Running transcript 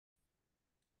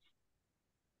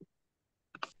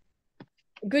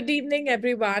Good evening,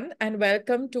 everyone, and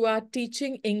welcome to our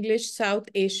Teaching English South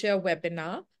Asia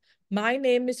webinar. My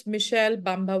name is Michelle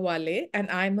Bambawale, and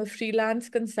I'm a freelance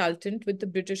consultant with the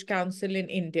British Council in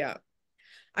India.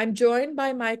 I'm joined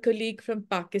by my colleague from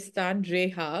Pakistan,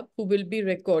 Rehab, who will be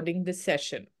recording this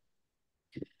session.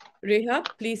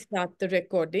 Rehab, please start the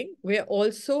recording. We're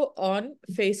also on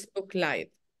Facebook Live.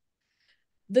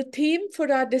 The theme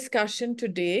for our discussion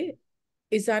today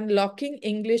is Unlocking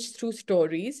English Through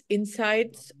Stories,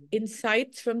 insights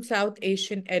from South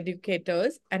Asian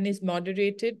educators, and is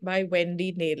moderated by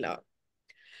Wendy Naylor.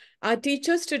 Our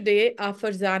teachers today are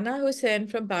Farzana Hussain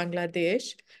from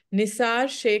Bangladesh, Nisar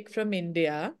Sheikh from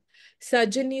India,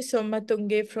 Sajani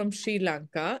Somatunge from Sri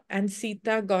Lanka, and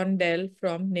Sita Gondel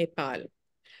from Nepal.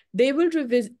 They will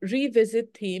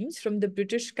revisit themes from the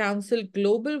British Council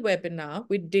Global Webinar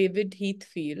with David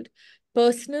Heathfield,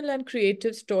 personal and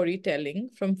creative storytelling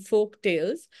from folk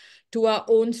tales to our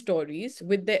own stories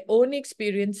with their own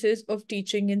experiences of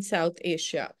teaching in South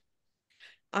Asia.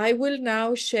 I will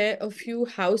now share a few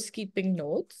housekeeping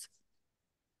notes.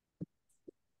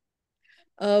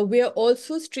 We are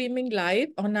also streaming live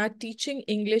on our Teaching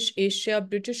English Asia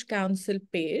British Council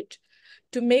page.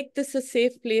 To make this a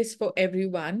safe place for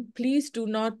everyone, please do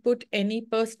not put any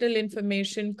personal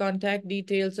information, contact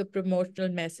details, or promotional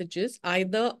messages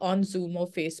either on Zoom or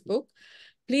Facebook.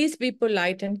 Please be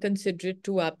polite and considerate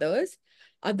to others.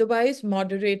 Otherwise,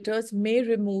 moderators may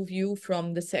remove you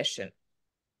from the session.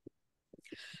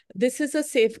 This is a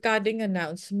safeguarding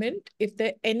announcement. If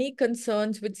there are any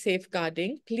concerns with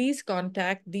safeguarding, please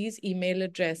contact these email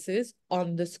addresses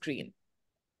on the screen.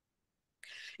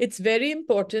 It's very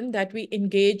important that we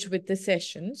engage with the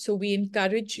session, so we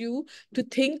encourage you to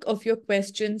think of your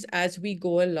questions as we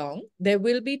go along. There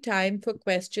will be time for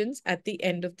questions at the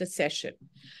end of the session.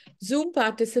 Zoom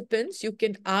participants, you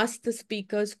can ask the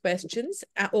speakers questions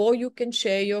or you can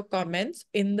share your comments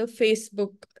in the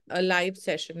Facebook live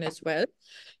session as well.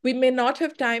 We may not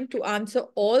have time to answer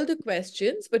all the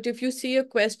questions, but if you see a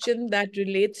question that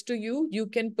relates to you, you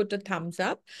can put a thumbs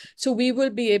up. So we will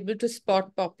be able to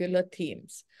spot popular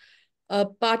themes.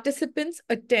 Participants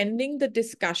attending the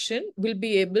discussion will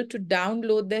be able to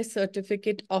download their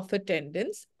certificate of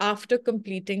attendance after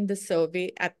completing the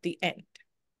survey at the end.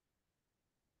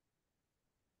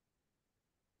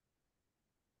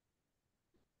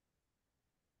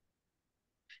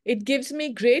 It gives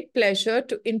me great pleasure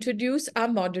to introduce our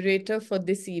moderator for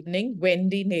this evening,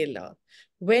 Wendy Naylor.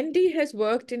 Wendy has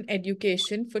worked in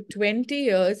education for 20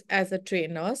 years as a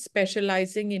trainer,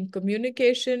 specializing in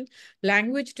communication,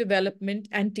 language development,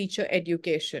 and teacher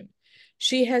education.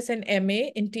 She has an MA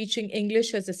in teaching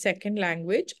English as a second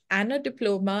language and a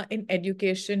diploma in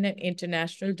education and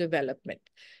international development.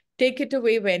 Take it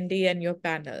away, Wendy, and your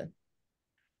panel.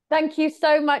 Thank you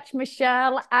so much,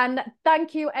 Michelle, and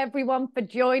thank you everyone for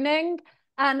joining.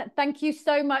 And thank you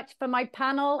so much for my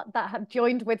panel that have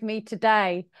joined with me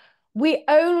today. We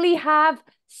only have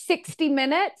 60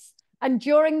 minutes, and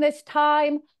during this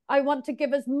time, I want to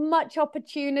give as much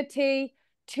opportunity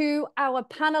to our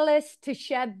panelists to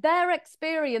share their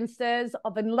experiences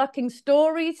of unlocking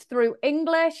stories through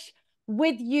English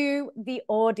with you, the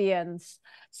audience.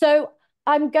 So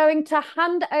I'm going to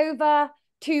hand over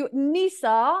to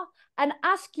Nisar and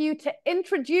ask you to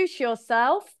introduce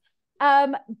yourself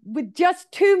with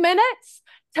just 2 minutes.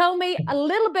 Tell me a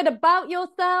little bit about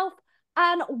yourself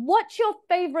and what's your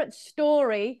favorite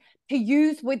story to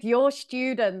use with your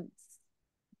students?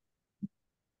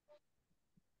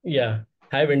 Yeah.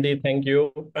 Hi, Wendy. Thank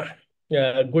you.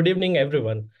 Good evening,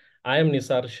 everyone. I am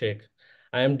Nisar Sheikh.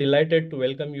 I am delighted to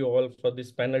welcome you all for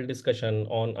this panel discussion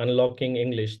on unlocking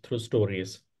English through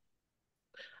stories.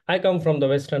 I come from the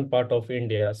western part of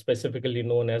India, specifically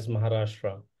known as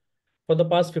Maharashtra. For the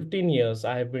past 15 years,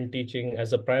 I have been teaching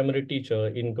as a primary teacher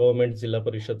in government Zilla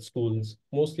Parishad schools,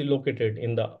 mostly located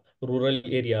in the rural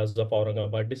areas of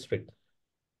Aurangabad district.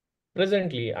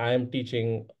 Presently, I am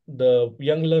teaching the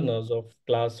young learners of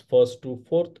class 1st to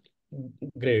 4th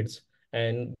grades,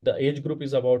 and the age group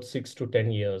is about 6 to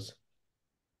 10 years.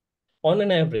 On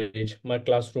an average, my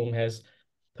classroom has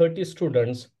 30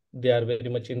 students. They are very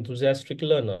much enthusiastic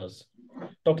learners.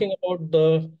 Talking about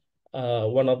the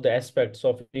one of the aspects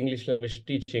of English language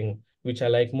teaching, which I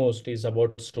like most, is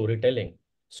about storytelling.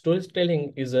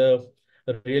 Storytelling is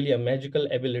really a magical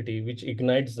ability which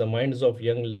ignites the minds of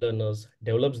young learners,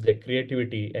 develops their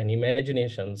creativity and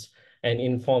imaginations, and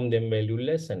inform them value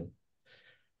lesson.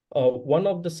 One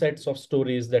of the sets of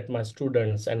stories that my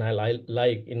students and I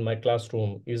like in my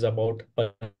classroom is about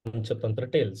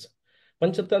Panchatantra tales.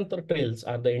 Panchatantra tales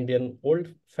are the Indian old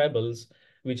fables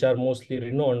which are mostly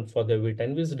renowned for their wit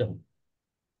and wisdom.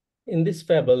 In these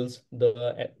fables,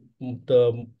 the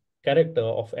character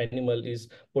of animal is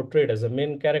portrayed as a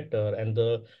main character, and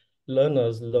the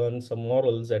learners learn some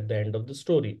morals at the end of the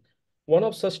story. One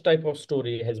of such type of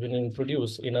story has been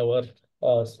introduced in our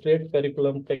state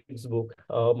curriculum textbook,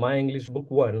 My English Book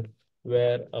 1,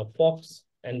 where a fox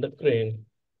and the crane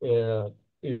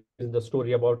is the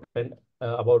story about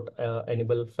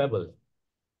animal fable.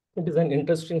 It is an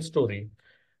interesting story.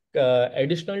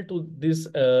 Additional to these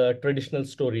traditional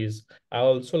stories, I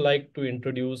also like to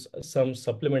introduce some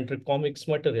supplementary comics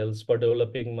materials for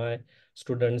developing my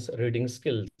students' reading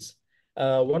skills.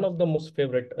 One of the most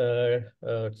favorite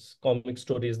comic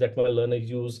stories that my learners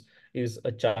use is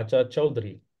Chacha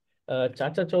Chaudhary.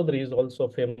 Chacha Chaudhary is also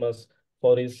famous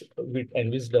for his wit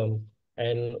and wisdom.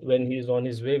 And when he is on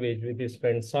his way with his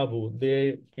friend Sabu,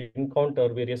 they encounter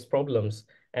various problems,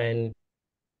 and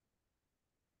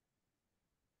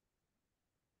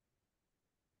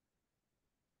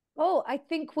Oh, I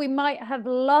think we might have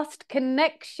lost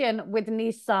connection with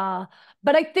Nisa,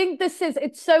 but I think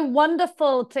it's so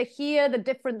wonderful to hear the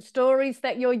different stories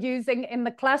that you're using in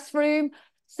the classroom.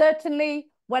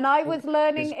 Certainly, when I was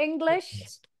learning English,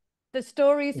 the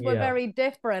stories were yeah, very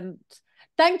different.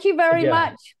 Thank you very yeah.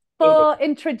 much for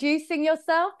introducing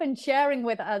yourself and sharing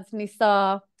with us,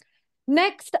 Nisa.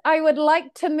 Next, I would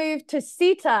like to move to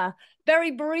Sita.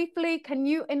 Very briefly, can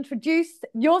you introduce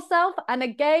yourself and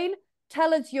again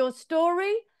tell us your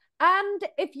story? And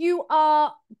if you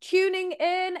are tuning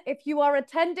in, if you are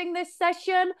attending this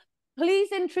session,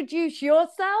 please introduce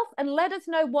yourself and let us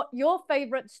know what your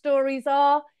favorite stories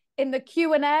are in the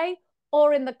Q&A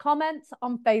or in the comments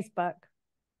on Facebook.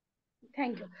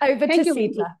 Thank you. Over Thank to you.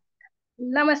 Sita.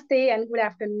 Namaste and good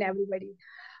afternoon, everybody.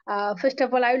 First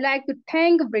of all, I would like to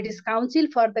thank British Council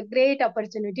for the great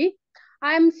opportunity.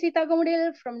 I am Sita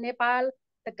Gaudel from Nepal,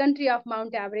 the country of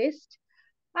Mount Everest.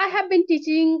 I have been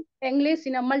teaching English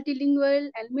in a multilingual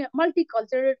and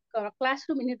multicultural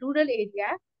classroom in a rural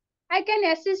area. I can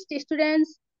assist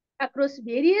students across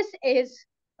various ages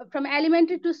from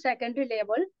elementary to secondary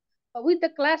level with the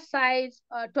class size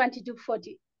 20 to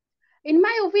 40. In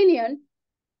my opinion,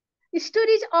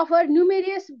 stories offer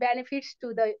numerous benefits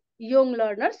to the young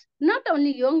learners, not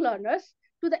only young learners,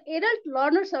 to the adult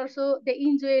learners also. They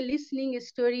enjoy listening a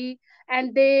story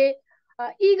and they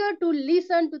eager to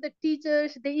listen to the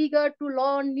teachers, they eager to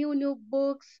learn new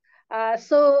books.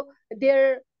 So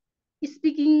their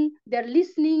speaking, their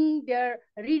listening, their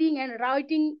reading and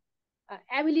writing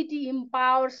ability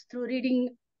empowers through reading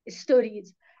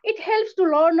stories. It helps to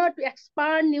learner to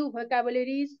expand new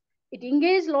vocabularies. It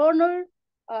engages learner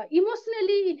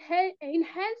emotionally,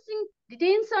 enhancing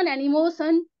retention and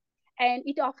emotion, and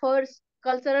it offers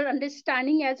cultural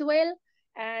understanding as well,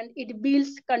 and it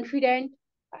builds confidence.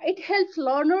 It helps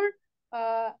learner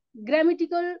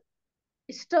grammatical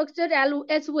structure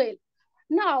as well.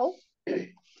 Now,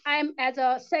 I am as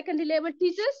a secondary level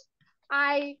teacher.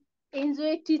 I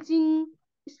enjoy teaching,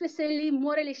 especially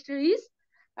moral stories.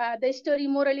 The story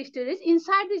moral stories.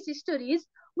 Inside these stories,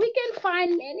 we can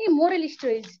find many moral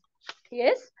stories.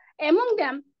 Yes, among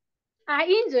them, I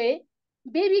enjoy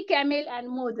baby camel and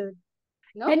mother.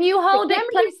 No, Can you hold the it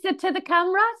camel. closer to the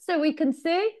camera so we can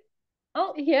see?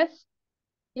 Oh, Yes,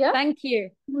 yeah. thank you.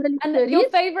 Moral And your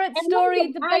stories. favorite Among story,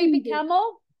 them, the I baby enjoy.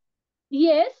 camel?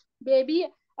 Yes,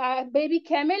 baby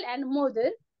camel and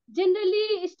mother.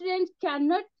 Generally, students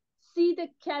cannot see the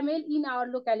camel in our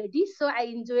locality, so I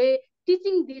enjoy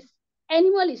teaching this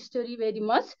animal story very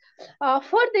much.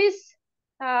 For this,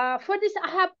 I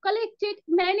have collected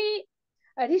many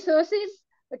resources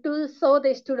to show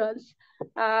the students.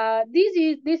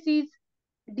 This is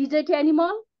desert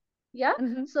animal, yeah.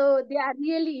 Mm-hmm. So they are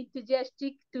really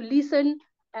enthusiastic to listen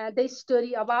the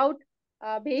story about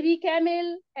baby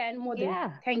camel and mother.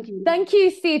 Yeah. Thank you. Thank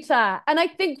you, Sita. And I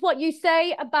think what you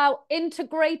say about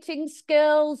integrating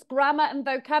skills, grammar, and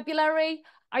vocabulary,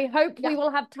 I hope we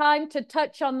will have time to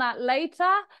touch on that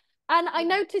later. And I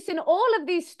notice in all of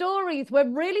these stories, we're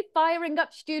really firing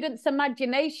up students'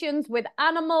 imaginations with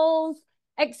animals,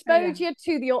 exposure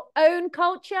to your own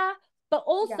culture, but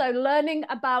also learning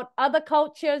about other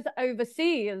cultures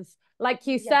overseas, like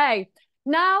you say.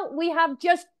 Now we have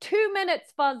just 2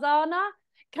 minutes, Farzana.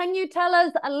 Can you tell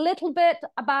us a little bit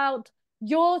about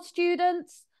your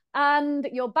students and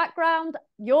your background,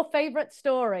 your favorite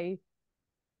story?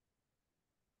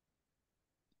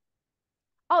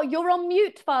 Oh, you're on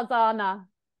mute, Farzana.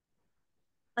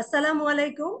 Assalamu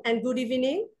alaikum and good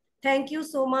evening. Thank you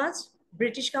so much,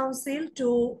 British Council,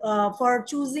 for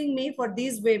choosing me for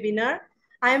this webinar.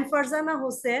 I am Farzana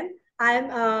Hussain. I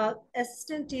am an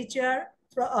assistant teacher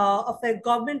of a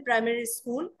government primary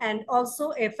school and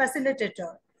also a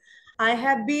facilitator. I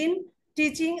have been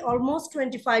teaching almost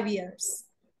 25 years.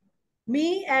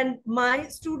 Me and my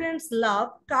students love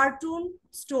cartoon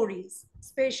stories,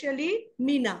 especially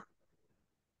Mina.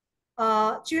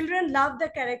 Children love the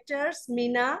characters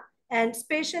Mina and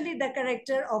especially the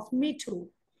character of Mitu.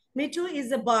 Mitu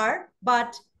is a bird,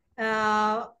 but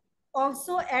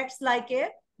also acts like a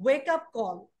wake-up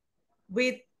call.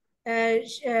 With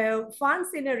fun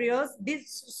scenarios,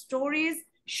 these stories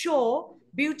show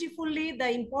beautifully the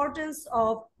importance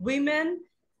of women,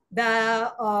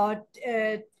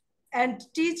 and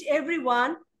teach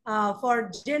everyone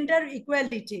for gender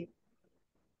equality.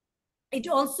 It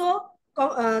also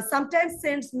sometimes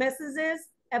sends messages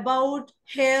about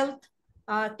health,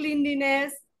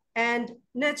 cleanliness, and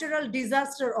natural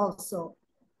disaster also.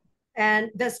 And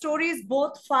the story is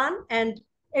both fun and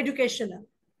educational.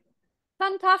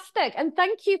 Fantastic. And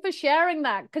thank you for sharing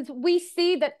that, because we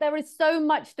see that there is so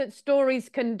much that stories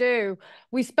can do.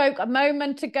 We spoke a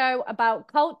moment ago about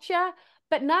culture,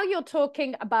 but now you're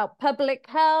talking about public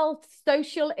health,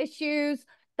 social issues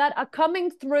that are coming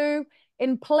through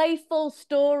in playful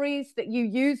stories that you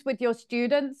use with your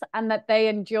students and that they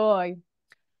enjoy.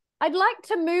 I'd like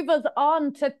to move us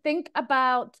on to think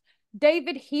about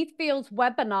David Heathfield's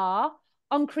webinar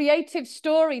on creative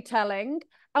storytelling.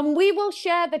 And we will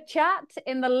share the chat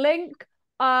in the link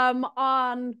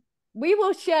we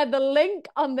will share the link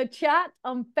on the chat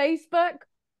on Facebook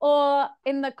or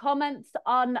in the comments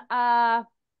on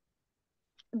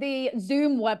the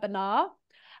Zoom webinar.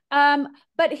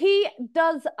 But he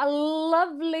does a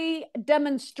lovely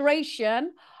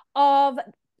demonstration of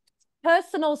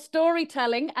personal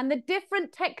storytelling and the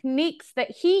different techniques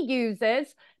that he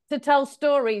uses to tell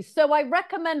stories. So I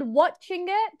recommend watching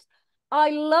it.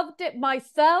 I loved it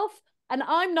myself, and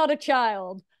I'm not a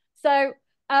child. So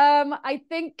I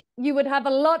think you would have a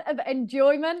lot of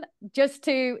enjoyment just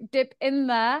to dip in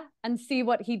there and see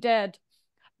what he did.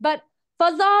 But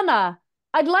Farzana,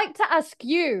 I'd like to ask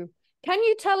you, can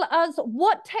you tell us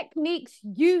what techniques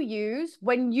you use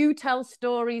when you tell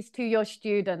stories to your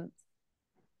students?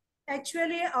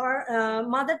 Actually, our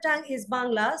mother tongue is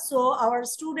Bangla. So our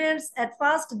students at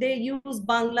first, they use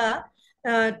Bangla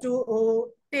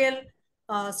to tell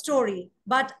story.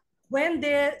 But when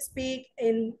they speak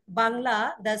in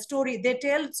Bangla, the story, they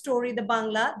tell story, the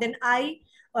Bangla, then I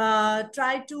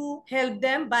try to help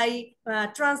them by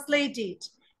translate it.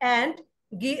 And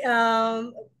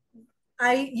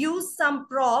I use some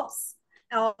props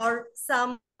or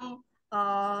some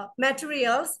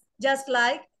materials, just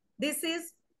like this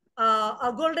is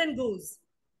a golden goose,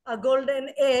 a golden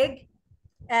egg,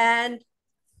 and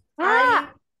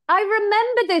I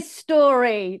remember this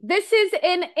story. This is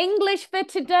in English for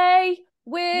today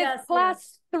with yes,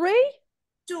 class yes. 3?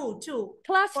 Two.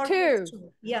 Class For 2.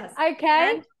 2, yes.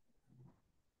 Okay. And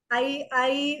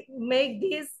I make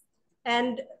this,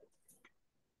 and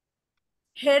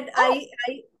head, I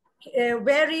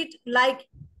wear it like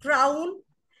crown.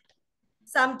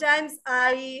 Sometimes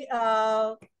I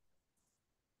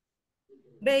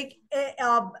make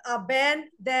a band,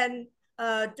 then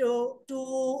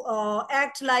to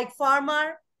act like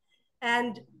farmer.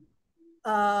 And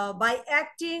by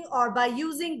acting or by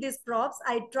using these props,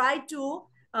 I try to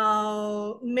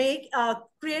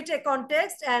create a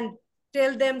context and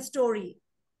tell them story,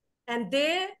 and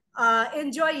they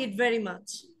enjoy it very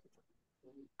much.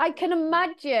 I can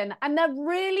imagine. And they're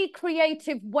really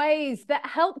creative ways that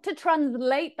help to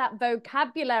translate that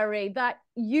vocabulary, that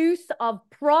use of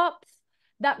props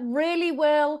that really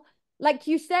will, like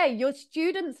you say, your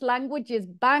students' language is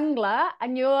Bangla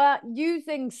and you're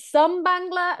using some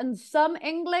Bangla and some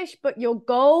English, but your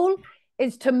goal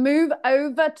is to move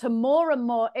over to more and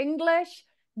more English.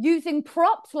 Using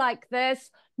props like this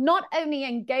not only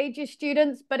engages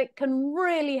students, but it can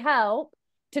really help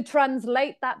to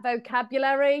translate that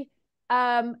vocabulary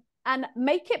and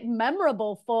make it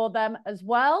memorable for them as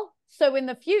well. So in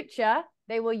the future,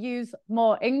 they will use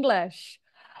more English.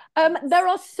 There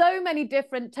are so many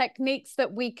different techniques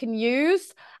that we can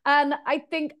use. And I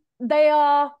think they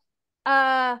are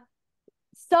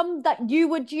some that you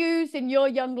would use in your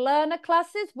young learner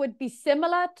classes would be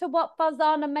similar to what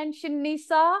Farzana mentioned,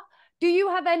 Nisar. Do you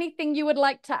have anything you would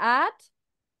like to add?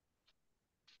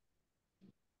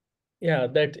 Yeah,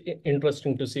 that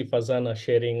interesting to see Fazana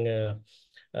sharing the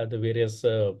various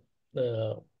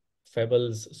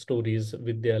fables stories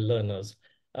with their learners.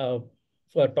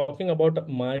 For talking about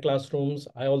my classrooms,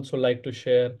 I also like to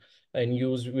share and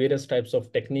use various types of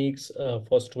techniques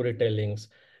for storytellings.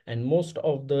 And most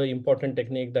of the important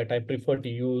technique that I prefer to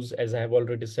use, as I have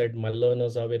already said, my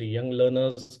learners are very young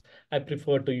learners. I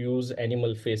prefer to use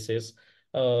animal faces,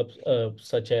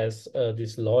 such as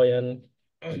this lion,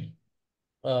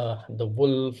 the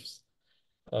wolves,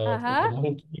 the Uh-huh.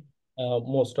 monkey,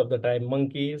 most of the time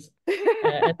monkeys.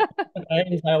 And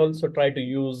sometimes I also try to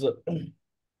use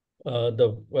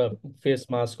the face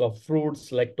mask of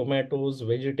fruits like tomatoes,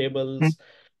 vegetables,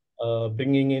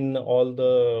 bringing in all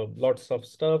the lots of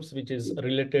stuffs which is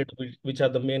related, which are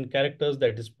the main characters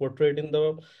that is portrayed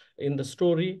in the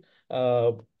story.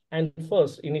 Uh, and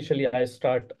first, initially, I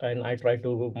start and I try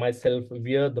to myself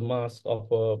wear the mask of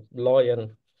a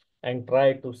lion and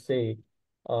try to say,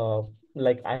 uh,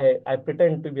 like I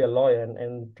pretend to be a lion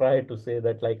and try to say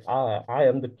that like I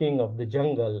am the king of the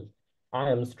jungle. I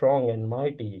am strong and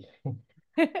mighty.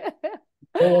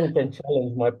 No one can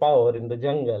challenge my power in the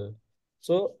jungle.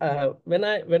 So when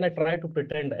I try to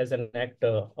pretend as an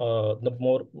actor, the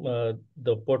more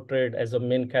the portrayed as a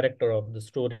main character of the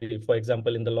story, for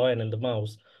example, in The Lion and the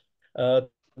Mouse,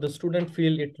 the student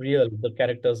feel it real. The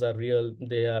characters are real.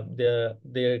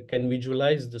 They can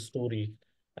visualize the story.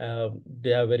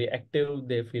 They are very active.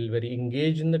 They feel very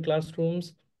engaged in the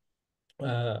classrooms,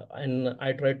 and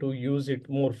I try to use it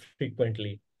more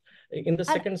frequently. In the And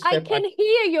second I step, can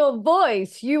hear your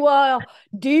voice. You are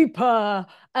deeper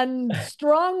and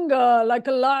stronger, like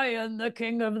a lion, the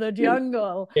king of the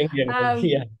jungle. Um,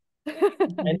 yeah.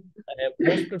 And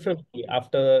most preferably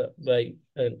after I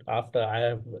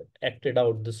have acted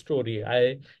out the story,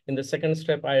 in the second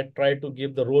step I try to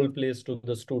give the role plays to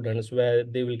the students where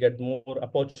they will get more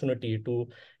opportunity to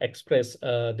express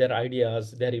their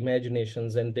ideas, their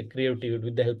imaginations, and their creativity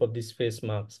with the help of these face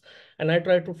marks. And I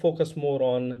try to focus more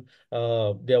on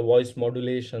their voice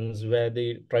modulations, where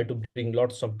they try to bring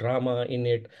lots of drama in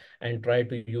it and try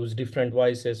to use different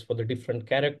voices for the different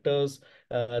characters.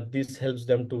 This helps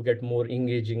them to get more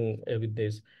engaging with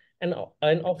this. And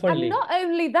and oftenly, not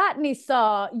only that,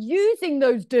 Nisar, using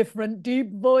those different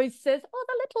deep voices or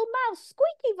the little mouse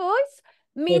squeaky voice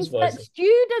those means that voices.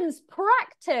 students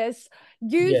practice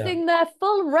Yeah, using their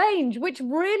full range, which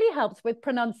really helps with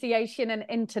pronunciation and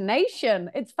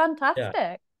intonation. It's yeah.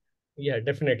 fantastic. Yeah,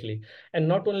 definitely. And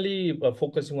not only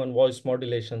focusing on voice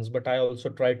modulations, but I also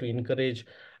try to encourage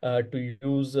to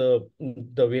use the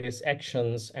various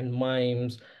actions and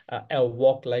mimes,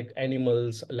 walk like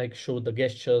animals, like show the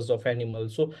gestures of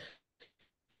animals. So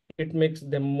it makes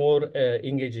them more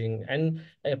engaging. And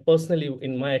personally,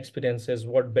 in my experiences,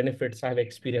 what benefits I have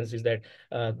experienced is that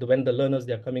when the learners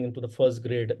they are coming into the first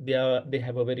grade, they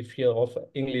have a very fear of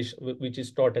English, which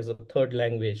is taught as a third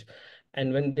language.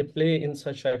 And when they play in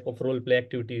such type of role play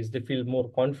activities, they feel more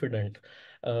confident.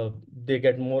 They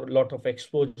get more lot of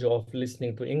exposure of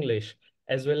listening to English,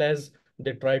 as well as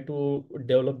they try to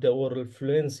develop their oral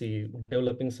fluency,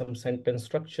 developing some sentence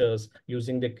structures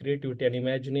using their creativity and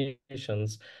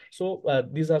imaginations. So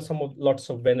these are some of lots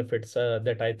of benefits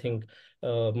that I think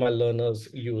my learners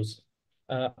use.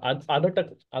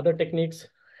 Other techniques,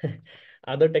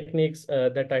 other techniques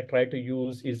that I try to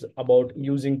use is about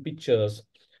using pictures,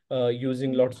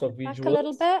 using lots of Back a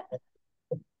little visuals.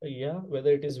 bit. Yeah,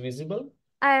 whether it is visible.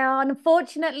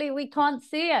 Unfortunately, we can't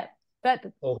see it, but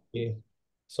Okay,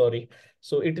 sorry.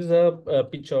 So it is a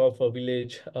picture of a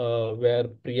village where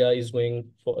Priya is going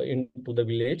into the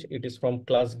village. It is from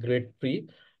class grade 3.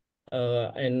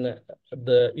 And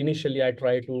the initially I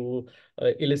try to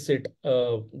elicit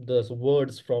the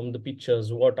words from the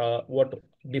pictures. What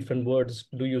different words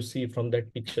do you see from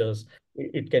that pictures?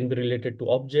 It can be related to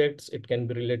objects, it can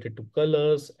be related to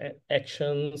colors,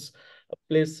 actions,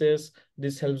 places.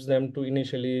 This helps them to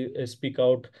initially speak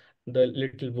out the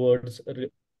little words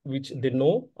which they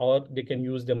know, or they can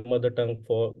use their mother tongue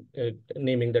for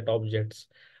naming that objects.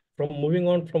 From moving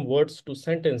on from words to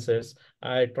sentences,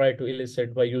 I try to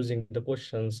elicit by using the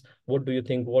questions. What do you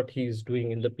think what he is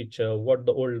doing in the picture? What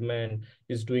the old man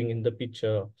is doing in the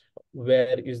picture?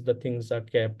 Where is the things are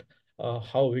kept?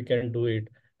 How we can do it?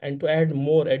 And to add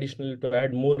more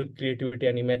creativity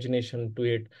and imagination to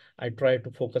it, I try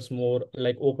to focus more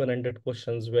like open-ended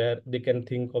questions where they can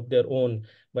think of their own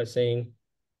by saying,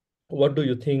 what do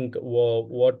you think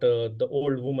what the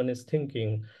old woman is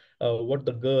thinking, what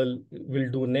the girl will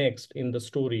do next in the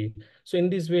story. So in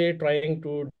this way, trying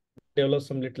to develop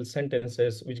some little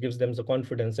sentences which gives them the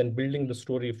confidence, and building the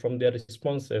story from their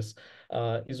responses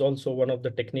is also one of the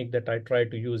technique that I try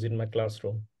to use in my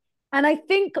classroom. And I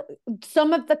think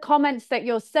some of the comments that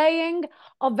you're saying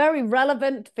are very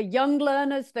relevant for young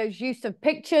learners, those use of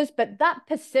pictures, but that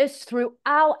persists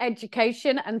throughout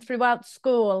education and throughout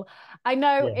school. I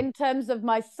know Yeah. in terms of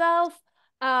myself,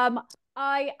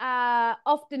 I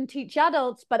often teach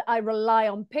adults, but I rely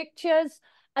on pictures,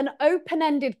 and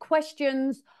open-ended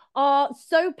questions are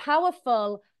so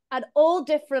powerful at all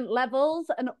different levels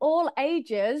and all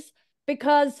ages,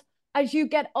 because as you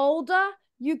get older,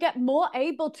 you get more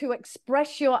able to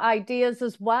express your ideas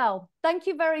as well. Thank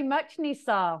you very much,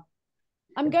 Nisar.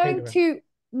 I'm going to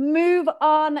move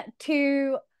on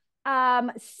to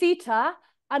Sita.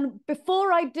 And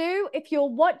before I do, if you're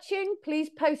watching,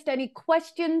 please post any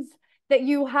questions that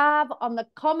you have on the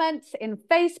comments in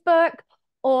Facebook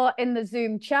or in the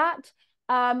Zoom chat.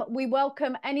 We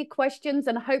welcome any questions,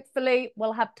 and hopefully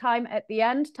we'll have time at the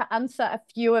end to answer a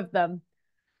few of them.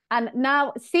 And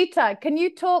now, Sita, can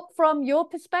you talk from your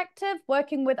perspective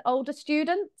working with older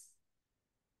students?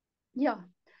 Yeah,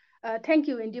 thank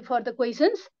you, Wendy, for the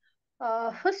questions.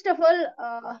 First of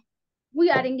all, we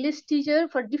are English teacher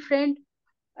for different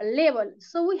level.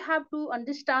 So we have to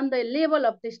understand the level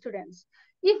of the students.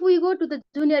 If we go to the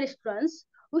junior students,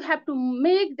 we have to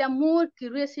make them more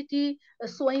curiosity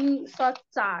showing such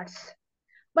charts.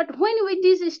 But when we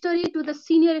teach story to the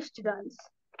senior students,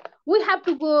 we have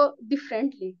to go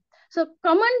differently. So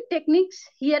common techniques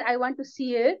here I want to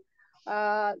share.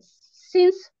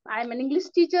 Since I'm an English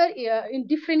teacher in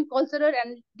different cultural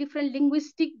and different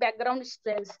linguistic background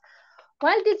students,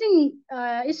 while teaching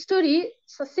story,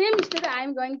 so same story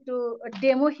I'm going to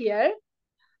demo here,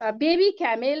 baby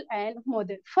camel and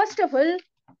mother. First of all,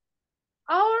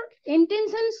 our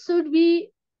intention should be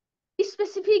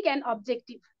specific and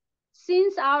objective.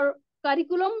 Since our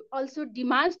curriculum also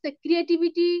demands the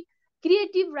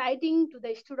creative writing to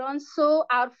the students, so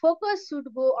our focus should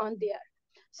go on there.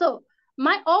 So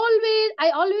I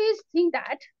always think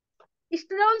that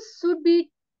students should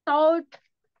be taught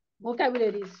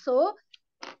vocabularies. So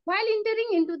while entering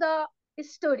into the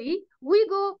story, we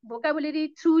go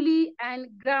vocabulary truly and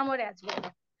grammar as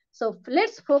well. So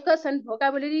let's focus on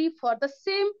vocabulary for the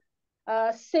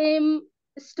same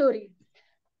story.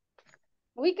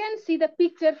 We can see the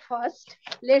picture first.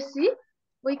 Let's see.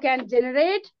 We can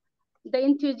generate the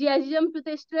enthusiasm to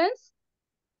the students.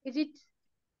 Is it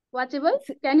watchable?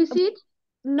 Can you see it?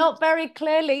 Not very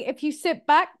clearly. If you sit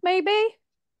back, maybe?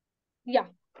 Yeah.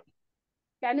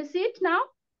 Can you see it now?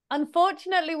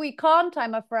 Unfortunately, we can't,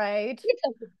 I'm afraid. It's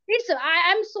okay.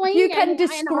 I am showing. You can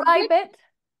describe it.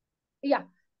 Yeah.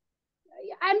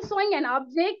 I'm showing an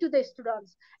object to the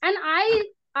students, and I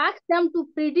ask them to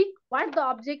predict what the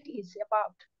object is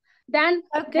about. Then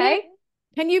okay,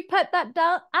 can you put that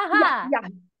down? Aha! Yeah.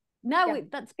 No, yeah.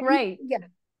 That's great.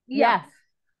 Yes.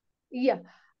 Yeah.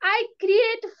 I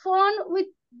create fun with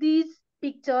these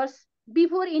pictures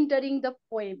before entering the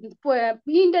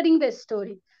entering the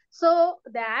story, so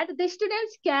that the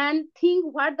students can think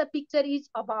what the picture is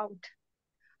about.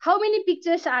 How many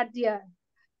pictures are there?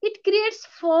 It creates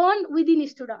fun within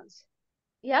students.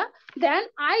 Yeah. Then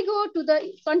I go to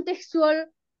the contextual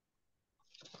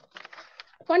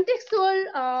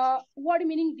word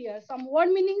meaning there. Some word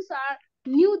meanings are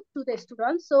new to the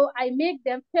students, so I make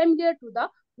them familiar to the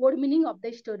word meaning of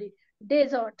the story.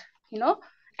 Desert,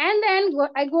 and then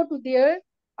I go to their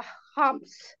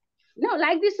harms.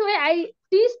 Like this way I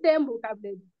teach them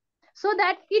vocabulary, so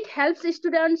that it helps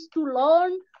students to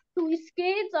learn to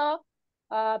sketch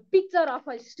a picture of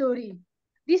a story.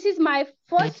 This is my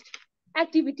first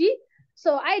activity.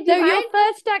 So your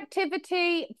first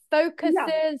activity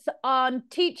focuses on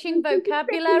teaching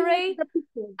vocabulary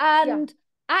and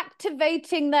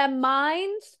activating their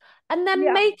minds, and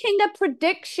then making a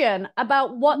prediction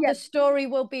about what the story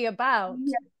will be about.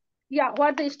 Yeah,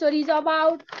 what the story is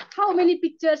about, how many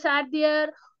pictures are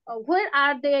there, where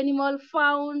are the animal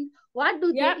found, what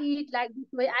do they eat. Like this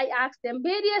way I ask them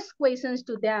various questions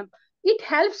to them. It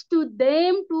helps to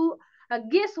them to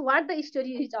guess what the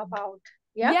story is about.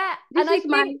 Yeah, and I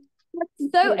think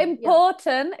so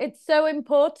important. It's so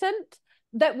important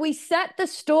that we set the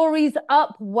stories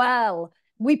up well.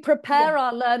 We prepare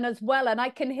our learners well, and I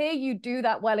can hear you do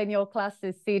that well in your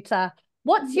classes, Sita.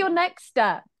 What's your next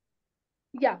step?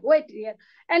 Yeah, wait here.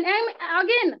 And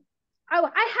again,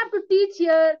 I have to teach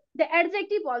here the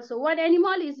adjective also. One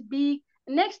animal is big,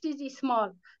 next is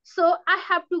small. So I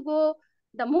have to go,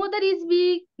 the mother is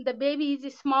big, the baby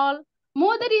is small.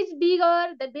 Mother is bigger,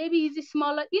 the baby is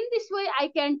smaller. In this way, I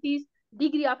can teach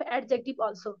degree of adjective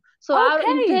also. So our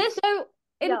interest. So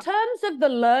in terms of the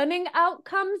learning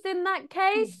outcomes in that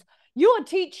case, you're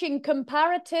teaching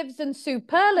comparatives and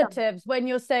superlatives when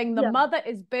you're saying the mother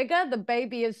is bigger, the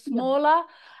baby is smaller.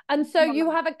 And so you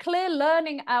have a clear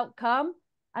learning outcome,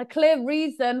 a clear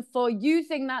reason for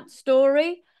using that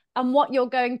story and what you're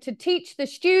going to teach the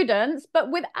students, but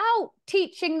without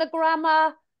teaching the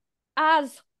grammar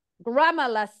as grammar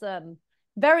lesson.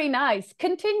 Very nice.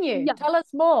 Continue. Tell us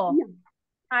more.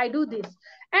 I do this.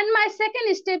 And my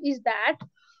second step is that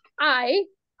I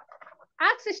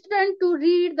ask students to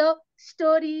read the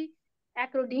story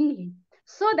accordingly,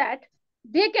 so that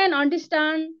they can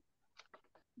understand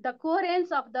the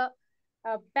coherence of the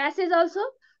passage also.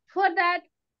 For that,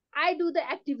 I do the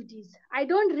activities. I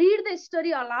don't read the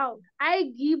story aloud.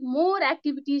 I give more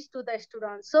activities to the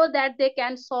students so that they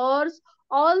can source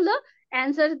all the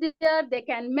answers there, they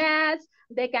can match,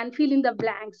 they can fill in the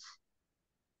blanks.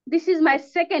 This is my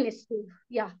second step.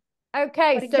 Yeah.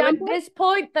 Okay, For so at example, this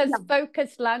point, there's yeah,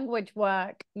 focused language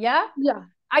work. Yeah. yeah,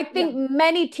 I think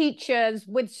many teachers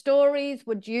with stories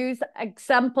would use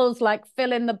examples like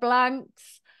fill in the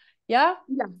blanks. Yeah.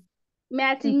 yeah.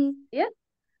 Matching. Yeah.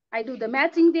 I do the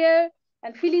matching there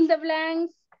and fill in the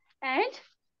blanks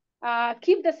and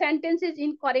keep the sentences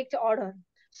in correct order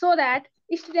so that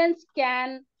students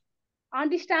can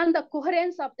understand the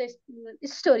coherence of the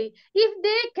story. If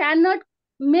they cannot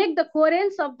make the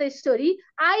coherence of the story,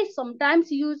 I sometimes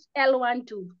use L1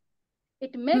 too.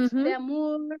 It makes them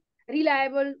more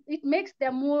reliable. It makes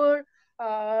them more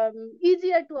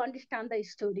easier to understand the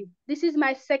story. This is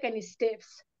my second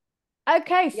steps.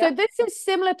 Okay, so Yeah. this is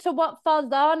similar to what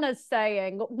Farzana's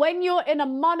saying. When you're in a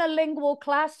monolingual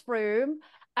classroom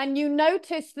and you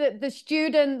notice that the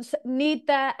students need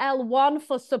their L1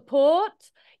 for support,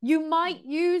 you might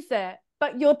use it,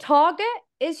 but your target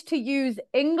is to use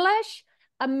English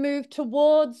and move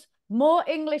towards more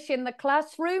English in the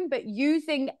classroom, but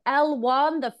using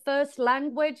L1, the first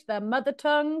language, their mother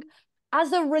tongue,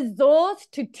 as a resource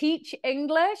to teach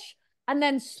English and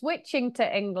then switching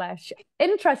to English.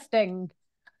 Interesting.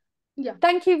 Yeah.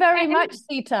 Thank you very much,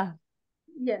 Sita.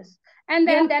 Yes. And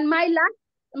then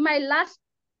my last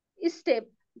step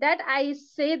that I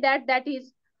say that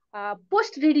is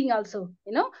post reading also.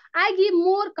 I give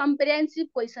more comprehensive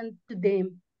questions to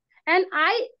them, and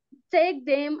I check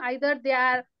them either they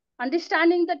are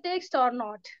understanding the text or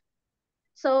not.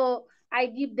 So I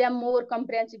give them more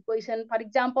comprehensive question. For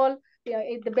example,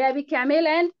 if the baby camel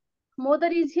and mother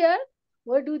is here,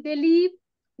 where do they live?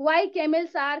 Why camels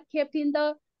are kept in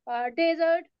the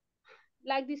desert?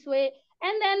 Like this way.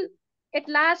 And then at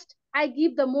last, I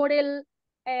give the model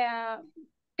uh,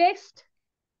 text.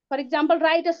 For example,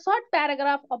 write a short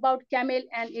paragraph about camel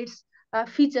and its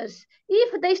features.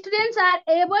 If the students are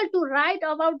able to write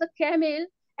about the camel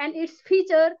and its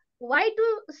feature, why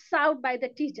to shout by the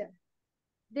teacher?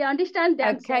 They understand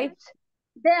themselves. Okay.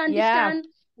 They understand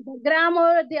the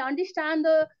grammar. They understand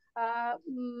the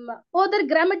other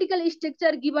grammatical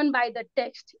structure given by the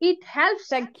text. It helps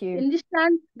Thank you.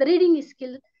 understand the reading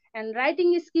skill and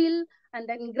writing skill, and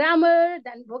then grammar,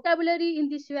 then vocabulary. In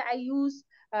this way, I use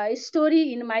a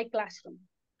story in my classroom.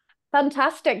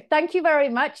 Fantastic. Thank you very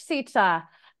much, Sita.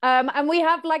 And we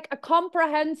have like a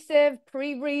comprehensive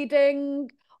pre-reading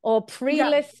or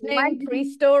pre-listening,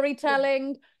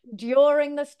 pre-storytelling,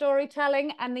 during the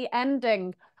storytelling and the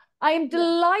ending. I am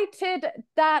delighted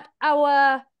that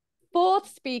our fourth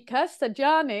speaker,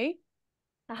 Sajani,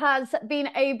 has been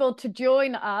able to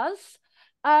join us.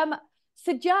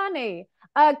 Sajani,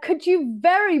 could you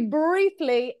very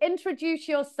briefly introduce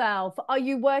yourself? Are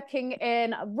you working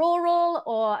in a rural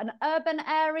or an urban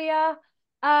area?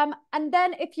 And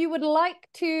then if you would like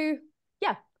to,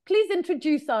 please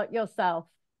introduce yourself.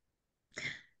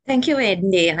 Thank you,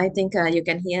 Andy. I think you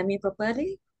can hear me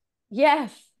properly.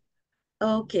 Yes.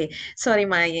 Okay. Sorry,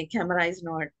 my camera is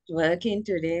not working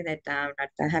today. That I'm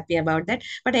not happy about that.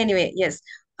 But anyway, yes,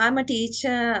 I'm a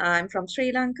teacher. I'm from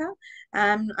Sri Lanka.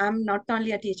 I'm not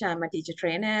only a teacher, I'm a teacher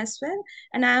trainer as well.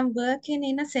 And I'm working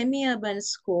in a semi-urban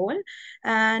school.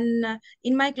 And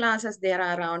in my classes, there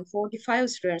are around 45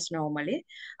 students normally.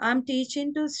 I'm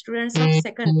teaching to students of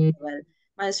second level.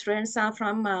 My students are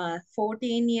from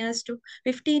 14 years to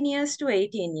 15 years to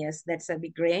 18 years. That's a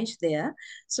big range there.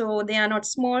 So they are not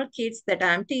small kids that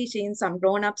I'm teaching, some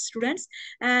grown-up students.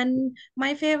 And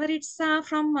my favorites are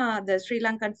from the Sri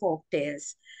Lankan folk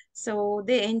tales. So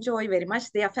they enjoy very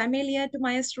much. They are familiar to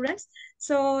my students.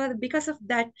 So because of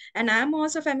that, and I'm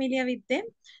also familiar with them,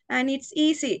 and it's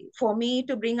easy for me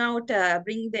to bring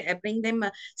them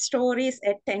stories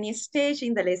at any stage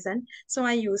in the lesson. So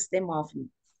I use them often.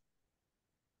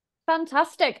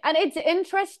 Fantastic. And it's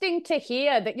interesting to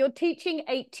hear that you're teaching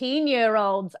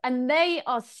 18-year-olds and they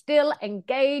are still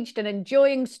engaged and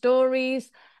enjoying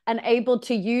stories and able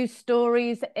to use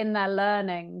stories in their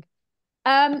learning.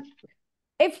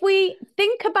 If we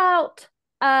think about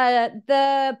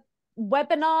the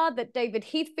webinar that David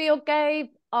Heathfield gave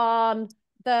on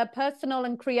the personal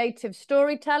and creative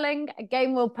storytelling,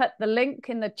 again, we'll put the link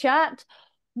in the chat.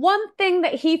 One thing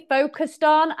that he focused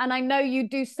on, and I know you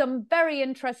do some very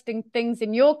interesting things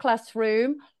in your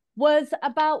classroom, was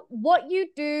about what you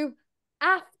do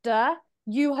after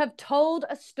you have told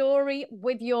a story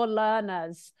with your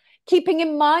learners. Keeping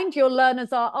in mind your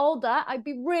learners are older, I'd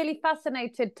be really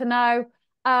fascinated to know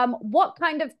what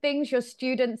kind of things your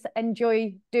students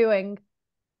enjoy doing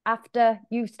after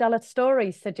you tell a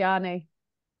story, Sajani?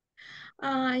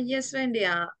 Yes, Wendy.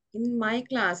 In my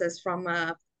classes from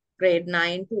grade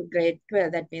 9 to grade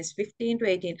 12, that means 15 to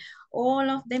 18, all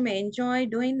of them enjoy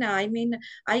doing,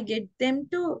 I get them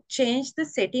to change the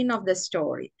setting of the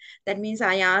story. That means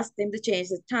I ask them to change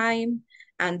the time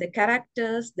and the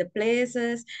characters, the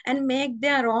places, and make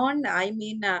their own,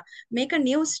 make a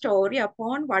new story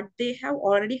upon what they have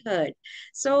already heard.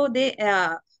 So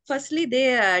firstly,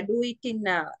 they do it in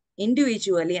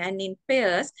individually and in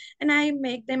pairs, and I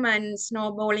make them and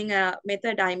snowballing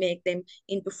method. I make them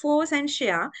into fours and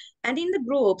share, and in the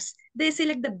groups they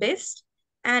select the best,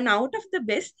 and out of the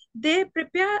best they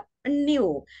prepare a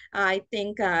new. I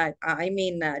think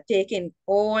taking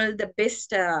all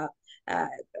the uh,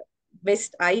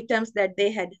 best items that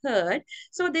they had heard.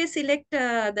 So they select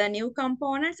the new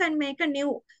components and make a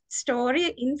new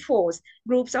story in fours,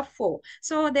 groups of four.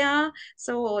 So they are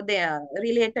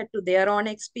related to their own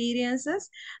experiences.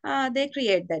 They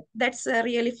create that. That's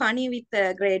really funny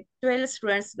with grade 12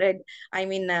 students,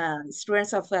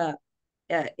 students of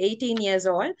 18 years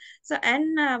old. So,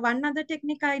 and one other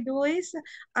technique I do is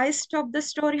I stop the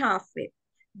story halfway.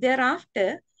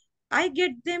 Thereafter, I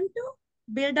get them to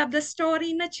build up the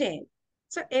story in a chain.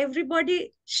 So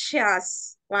everybody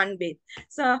shares one bit.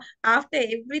 So after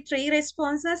every three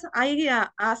responses, I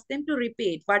ask them to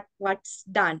repeat what's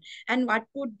done and what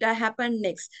would happen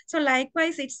next. So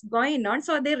likewise, it's going on.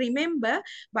 So they remember,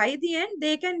 by the end,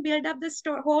 they can build up the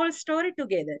whole story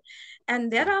together. And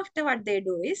thereafter, what they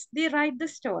do is they write the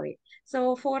story.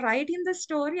 So for writing the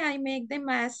story, I make them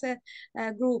as a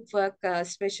group work,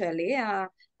 especially.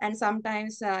 And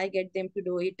sometimes I get them to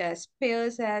do it as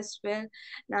pairs as well.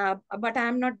 But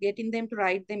I'm not getting them to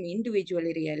write them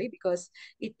individually, really, because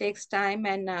it takes time,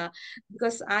 and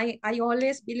because I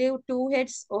always believe two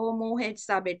heads or more heads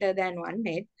are better than one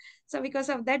head. So because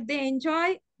of that, they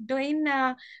enjoy doing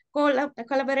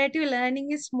collaborative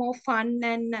learning is more fun,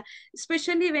 and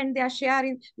especially when they are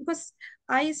sharing, because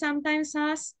I sometimes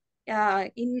ask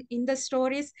in the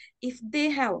stories if they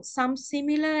have some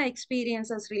similar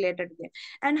experiences related to them,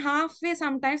 and halfway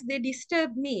sometimes they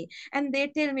disturb me and they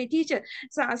tell me, teacher,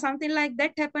 so something like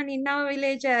that happened in our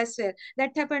village as well,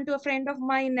 that happened to a friend of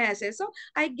mine as well. So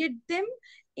I get them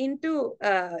into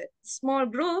small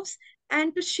groups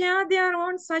and to share their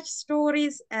own such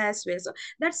stories as well. So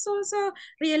that's also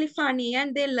really funny,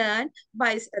 and they learn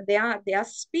by they are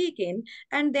speaking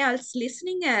and they are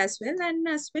listening as well. And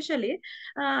especially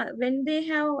when they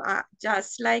have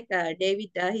just like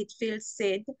David Hitfield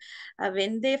said,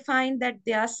 when they find that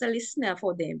there's a listener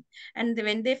for them, and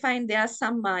when they find there's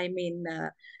some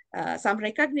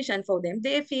recognition for them,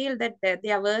 they feel that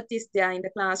their worth is there in the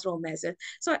classroom as well.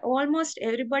 So almost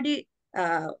everybody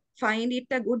find it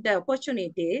a good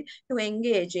opportunity to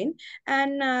engage in.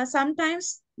 And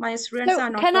sometimes my students So are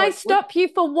not can I all good. stop you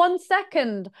for 1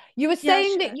 second? You were Yeah, saying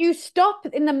sure. that you stop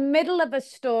in the middle of a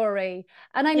story.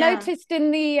 And I Yeah. noticed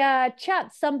in the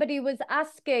chat, somebody was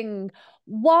asking,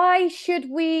 why should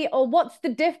we, or what's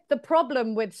the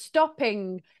problem with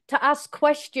stopping to ask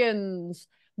questions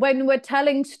when we're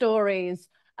telling stories?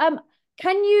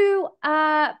 Can you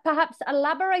perhaps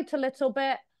elaborate a little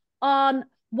bit on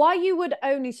why you would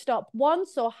only stop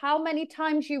once, or how many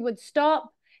times you would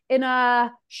stop in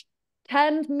a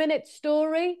 10-minute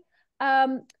story?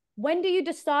 When do you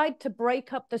decide to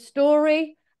break up the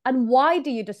story, and why do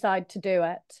you decide to do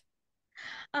it?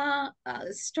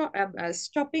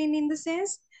 Stopping in the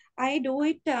sense, I do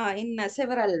it in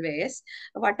several ways.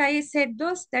 What I said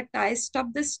was that I stop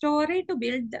the story to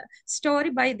build the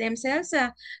story by themselves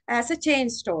as a chain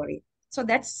story. So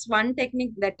that's one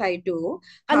technique that I do.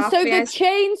 And so the Halfway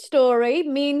chain story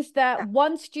means that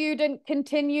one student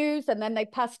continues and then they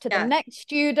pass to the next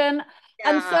student.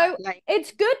 And so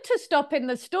it's good to stop in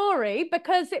the story,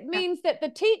 because it means that the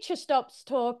teacher stops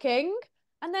talking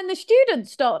and then the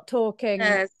students start talking.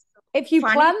 If you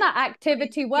plan that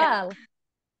activity well.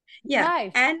 Yeah,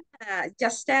 nice. And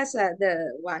just as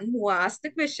the one who asked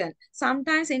the question,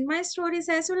 sometimes in my stories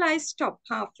as well, I stop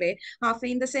halfway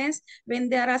in the sense when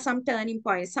there are some turning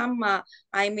points, some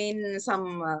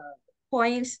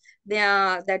points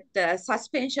there that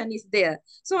suspension is there.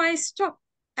 So I stop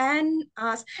and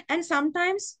ask. And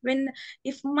sometimes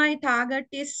if my target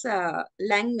is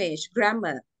language,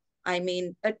 grammar,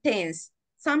 a tense,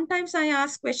 sometimes I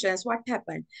ask questions, what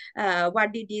happened?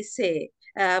 What did he say?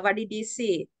 What did he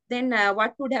say? Then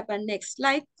what would happen next?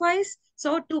 Likewise,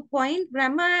 so to point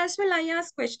grammar as well, I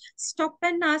ask questions, stop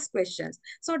and ask questions.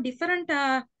 So different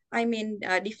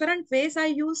ways I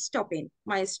use stop in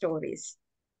my stories.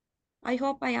 I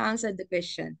hope I answered the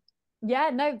question.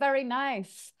 Yeah, no, very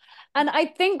nice. And I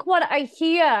think what I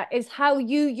hear is how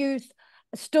you use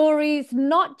stories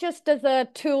not just as a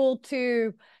tool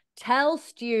to tell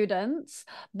students,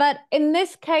 but in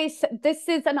this case, this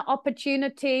is an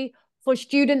opportunity for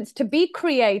students to be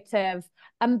creative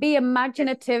and be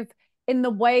imaginative in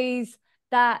the ways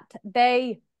that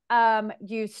they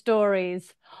use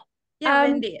stories. Yeah,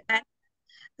 Wendy.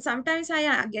 Sometimes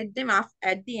I get them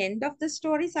at the end of the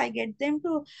stories, I get them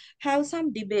to have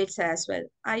some debates as well.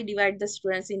 I divide the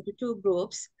students into two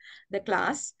groups, the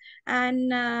class,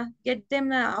 and get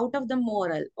them out of the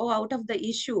moral or out of the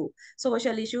issue.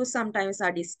 Social issues sometimes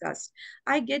are discussed.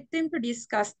 I get them to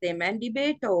discuss them and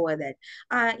debate over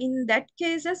that. In that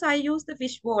cases, I use the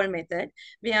fishbowl method,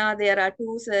 where there are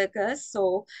two circles.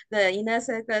 So the inner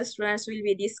circle students will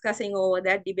be discussing over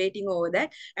that, debating over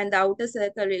that, and the outer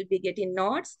circle will be getting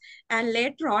notes, and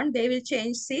later on they will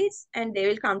change seats and they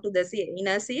will come to the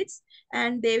inner seats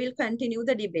and they will continue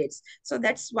the debates. So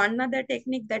that's one other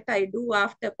technique that I do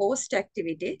after post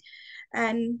activity.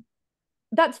 And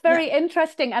that's very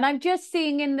interesting. And I'm just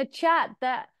seeing in the chat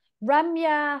that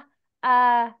Ramya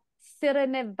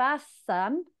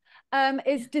Srinivasan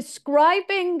is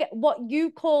describing what you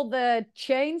call the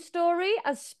chain story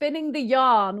as spinning the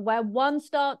yarn, where one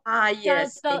child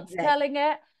starts exactly. telling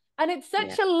it. And it's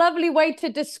such a lovely way to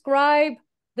describe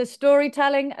the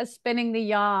storytelling as spinning the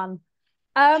yarn.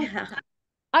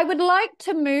 I would like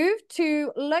to move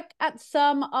to look at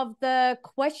some of the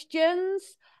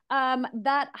questions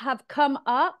that have come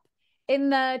up in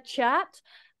the chat.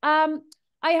 I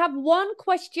have one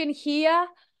question here,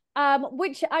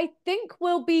 which I think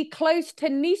will be close to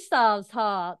Nisar's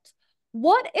heart.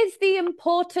 What is the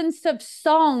importance of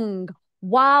song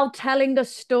while telling a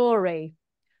story?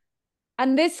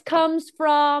 And this comes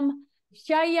from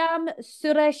Shyam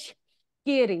Suresh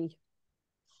Giri.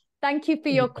 Thank you for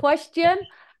your question.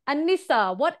 And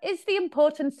Nisa, what is the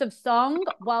importance of song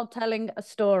while telling a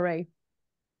story?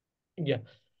 Yeah,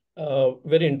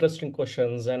 very interesting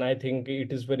questions, and I think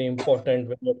it is very important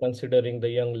when you're considering the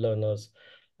young learners.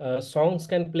 Songs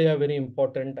can play a very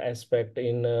important aspect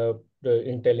in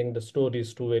telling the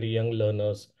stories to very young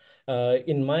learners.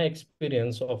 In my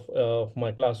experience of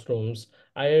my classrooms,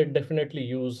 I definitely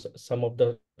use some of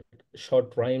the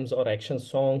short rhymes or action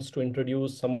songs to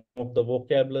introduce some of the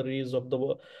vocabularies of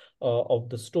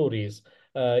the stories.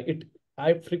 It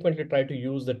I frequently try to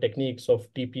use the techniques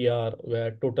of TPR,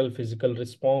 where total physical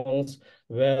response,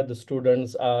 where the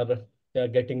students are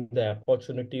getting the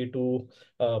opportunity to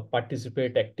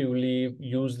participate actively,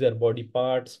 use their body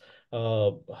parts,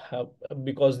 uh, have,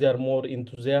 because they are more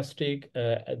enthusiastic,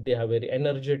 they are very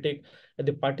energetic,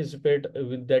 they participate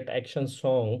with that action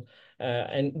song,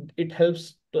 and it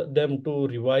helps them to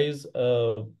revise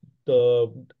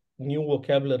the new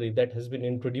vocabulary that has been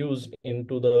introduced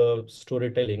into the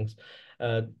storytellings.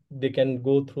 They can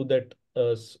go through that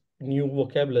new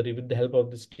vocabulary with the help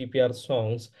of these TPR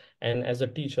songs. And as a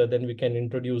teacher, then we can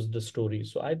introduce the story.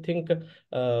 So I think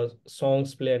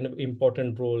songs play an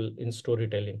important role in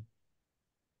storytelling.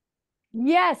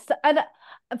 Yes, and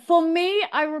for me,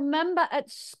 I remember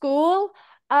at school,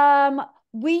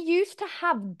 we used to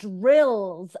have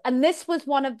drills, and this was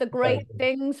one of the great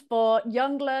things for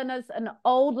young learners and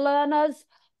old learners.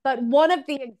 But one of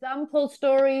the example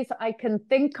stories I can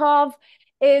think of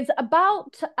is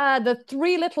about the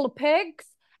three little pigs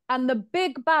and the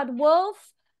big bad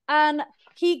wolf, and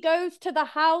he goes to the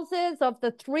houses of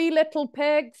the three little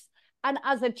pigs, and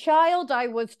as a child, I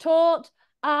was taught,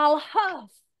 I'll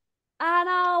huff and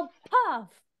I'll puff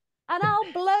and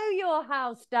I'll blow your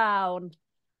house down.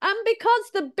 And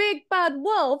because the big bad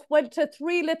wolf went to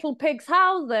three little pigs'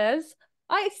 houses,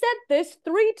 I said this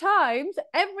 3 times.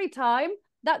 Every time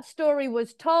that story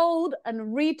was told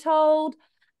and retold.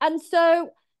 And so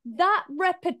that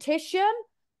repetition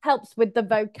helps with the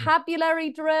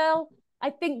vocabulary drill.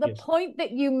 I think the point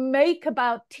that you make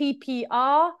about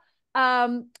TPR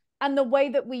and the way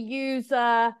that we use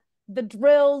the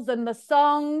drills and the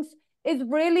songs is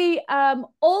really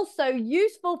also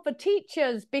useful for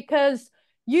teachers, because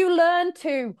you learn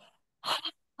to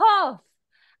huff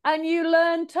and you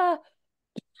learn to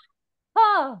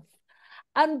puff.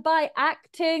 And by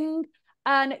acting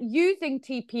and using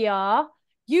TPR,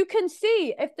 you can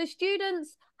see if the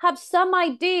students have some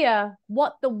idea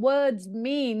what the words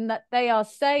mean that they are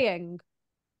saying.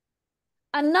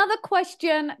 Another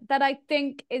question that I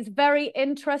think is very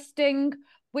interesting,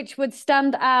 which would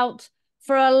stand out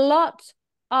for a lot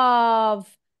of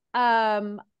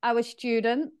our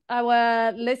students,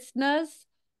 our listeners,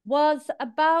 was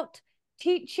about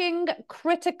teaching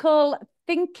critical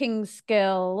thinking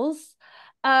skills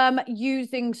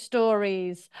using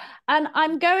stories. And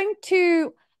I'm going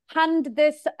to hand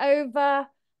this over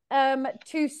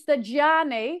to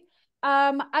Sajani,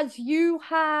 as you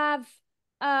have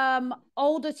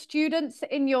older students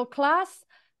in your class,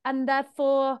 and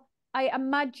therefore I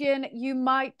imagine you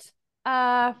might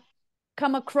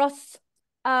come across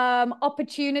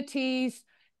opportunities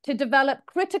to develop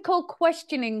critical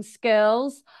questioning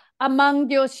skills among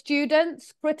your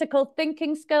students, critical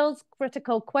thinking skills,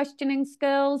 critical questioning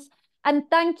skills. And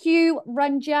thank you,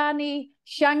 Ranjani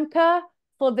Shankar,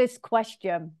 for this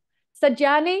question.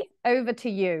 Sajani, over to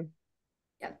you.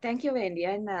 Yeah, thank you, Wendy,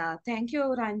 and thank you,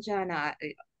 Ranjana.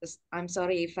 I'm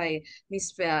sorry if I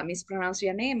mispronounce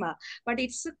your name, but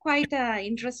it's quite an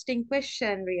interesting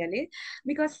question, really,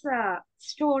 because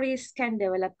stories can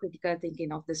develop critical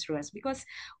thinking of the students, because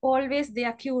always they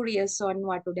are curious on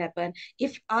what would happen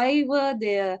if I were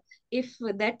there, if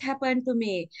that happened to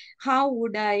me, how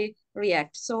would I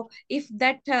react? So if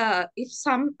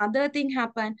some other thing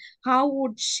happened, how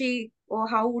would she or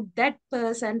how would that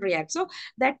person react? So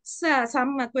that's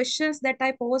some questions that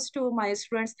I pose to my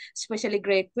students, especially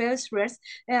grade 12 students.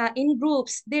 In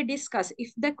groups, they discuss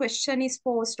if the question is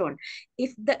posed on,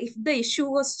 if the issue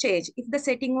was changed, if the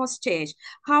setting was changed,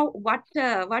 what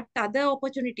other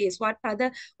opportunities, what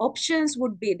other options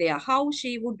would be there, how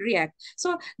she would react.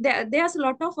 So there's a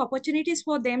lot of opportunities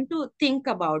for them to think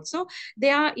about. So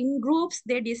they are in groups,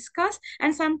 they discuss,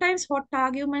 and sometimes hot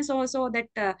arguments also that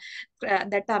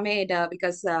are made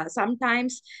because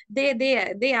sometimes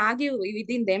they argue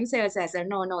within themselves as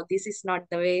no, this is not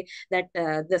the way that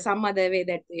the some other way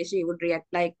that she would react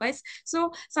likewise.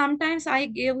 So sometimes I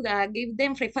give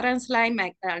them reference line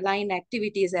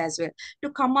activities as well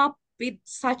to come up with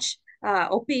such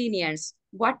opinions.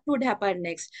 What would happen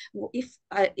next if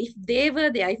they were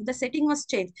there, if the setting was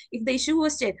changed, if the issue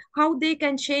was changed, how they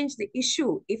can change the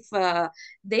issue if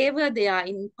they were there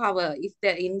in power, if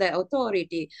they're in the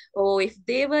authority, or if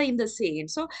they were in the scene.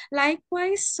 So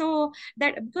likewise, so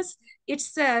that because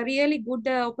it's a really good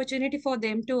opportunity for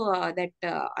them to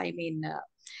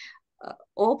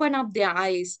open up their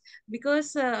eyes,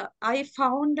 because I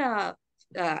found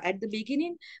at the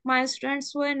beginning my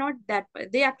students were not that,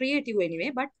 they are creative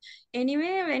anyway, but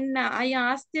anyway when I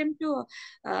asked them to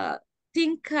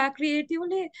think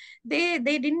creatively, they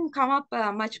didn't come up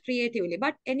much creatively.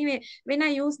 But anyway, when I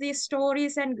use these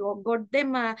stories and got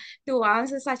them to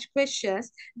answer such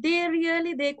questions,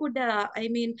 they could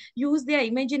use their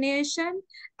imagination,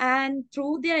 and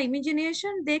through their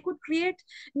imagination they could create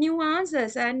new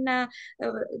answers. And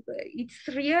it's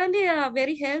really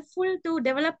very helpful to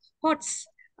develop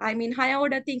higher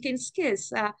order thinking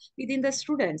skills within the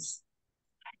students.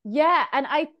 Yeah, and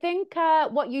I think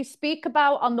what you speak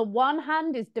about on the one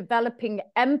hand is developing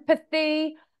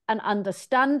empathy and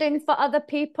understanding for other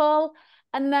people.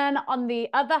 And then on the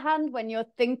other hand, when you're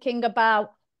thinking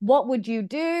about what would you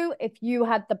do if you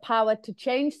had the power to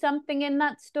change something in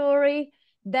that story,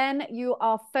 then you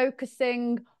are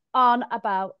focusing on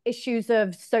about issues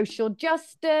of social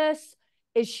justice,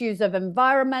 issues of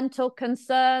environmental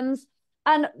concerns.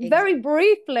 And very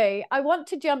briefly, I want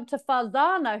to jump to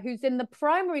Farzana, who's in the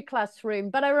primary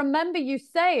classroom. But I remember you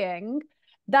saying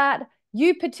that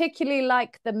you particularly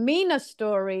like the Mina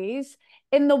stories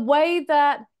in the way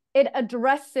that it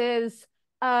addresses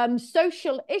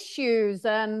social issues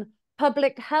and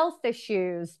public health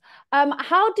issues.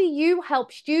 How do you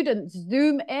help students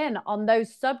zoom in on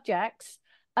those subjects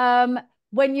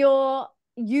when you're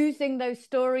using those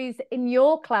stories in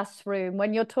your classroom,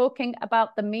 when you're talking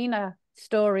about the Mina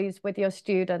stories with your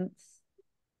students?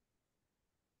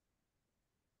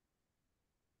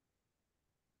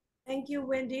 Thank you,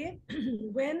 Wendy.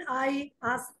 When I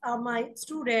ask my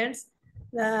students,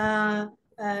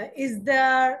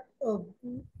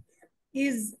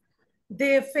 is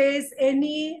they face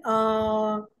any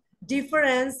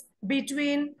difference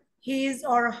between his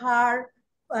or her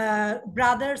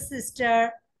brother,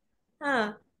 sister,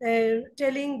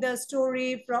 telling the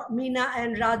story from Meena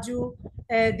and Raju.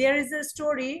 There is a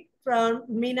story from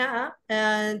Meena,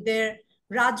 and there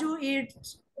Raju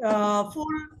eats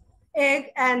full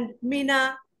egg and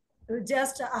Meena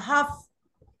just a half.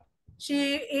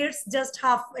 She eats just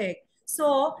half egg.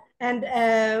 So and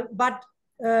but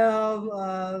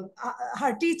her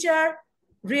teacher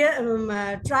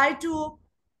tried to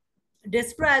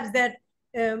describe that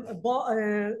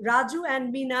Raju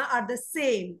and Meena are the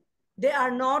same. They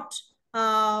are not,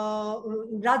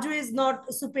 Raju is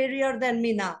not superior than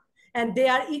Meena, and they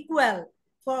are equal.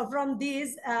 From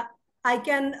these, I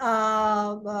can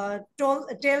tell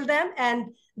them,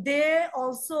 and they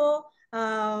also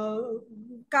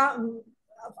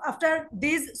after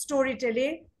this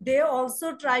storytelling, they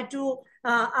also try to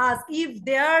ask if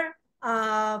their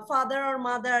father or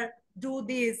mother do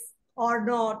this or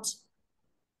not,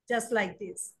 just like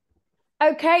this.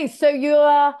 Okay, so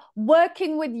you're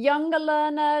working with younger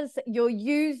learners, you're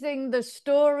using the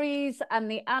stories and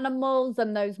the animals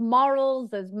and those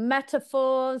morals as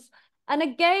metaphors. And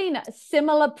again, a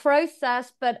similar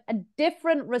process, but a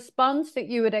different response that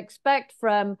you would expect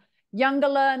from younger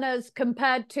learners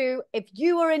compared to if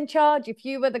you were in charge, if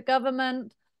you were the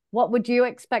government, what would you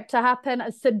expect to happen?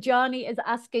 As Sajani is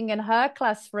asking in her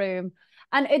classroom.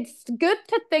 And it's good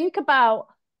to think about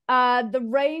the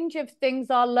range of things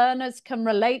our learners can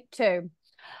relate to.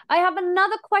 I have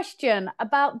another question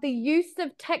about the use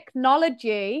of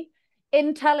technology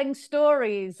in telling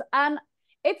stories. And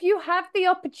if you have the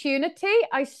opportunity,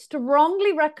 I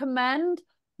strongly recommend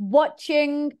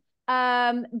watching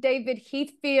David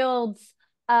Heathfield's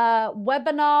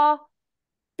webinar,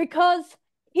 because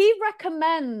he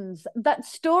recommends that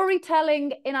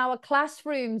storytelling in our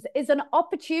classrooms is an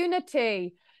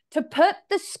opportunity to put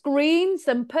the screens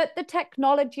and put the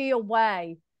technology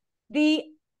away. The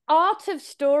art of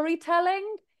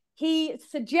storytelling, he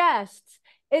suggests,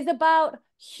 is about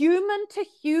human to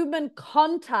human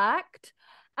contact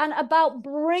and about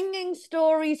bringing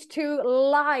stories to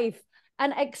life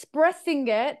and expressing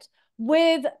it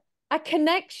with a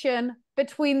connection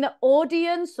between the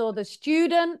audience or the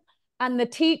student and the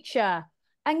teacher,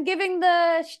 and giving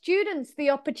the students the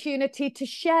opportunity to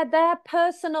share their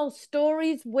personal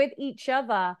stories with each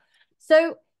other.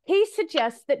 So he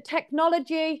suggests that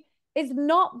technology is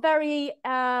not very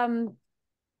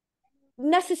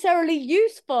necessarily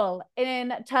useful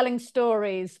in telling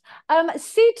stories.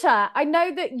 Sita, I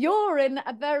know that you're in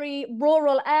a very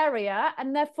rural area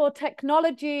and therefore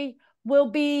technology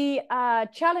will be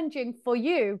challenging for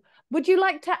you. Would you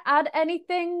like to add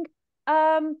anything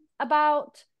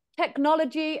about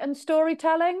technology and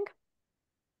storytelling?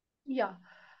 Yeah,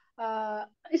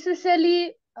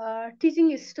 especially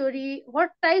teaching a story. What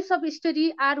types of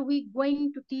story are we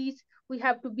going to teach? We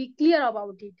have to be clear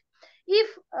about it.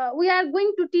 If we are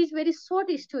going to teach very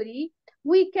short story,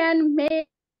 we can make.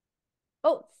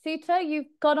 Oh, Sita,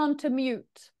 you've got on to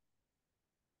mute.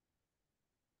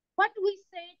 What we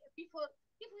said before,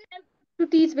 if we are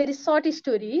to teach very short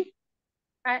story,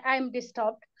 I'm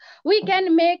disturbed. We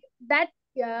can make that.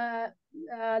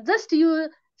 Just you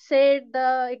said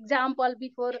the example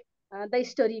before the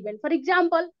story event. For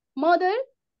example, mother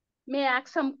may ask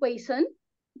some question.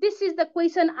 This is the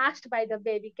question asked by the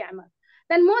baby camel.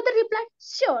 Then mother replied,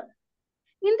 sure.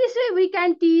 In this way, we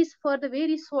can teach for the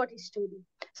very short story.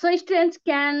 So students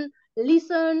can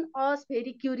listen us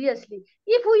very curiously.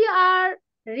 If we are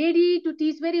ready to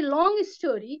teach very long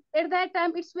story, at that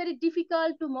time it's very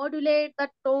difficult to modulate the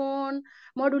tone,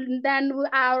 then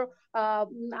our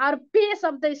pace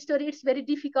of the story. It's very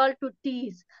difficult to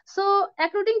teach. So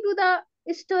according to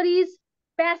the stories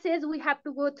passage, we have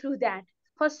to go through that.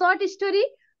 For short story,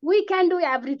 we can do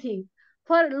everything.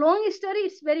 For long story,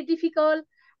 it's very difficult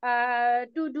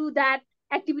to do that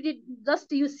activity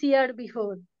just you shared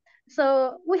before.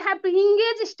 So we have to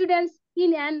engage students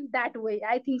in and that way.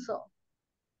 I think so.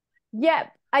 Yeah,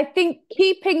 I think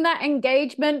keeping that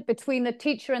engagement between the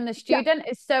teacher and the student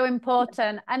is so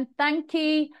important. And thank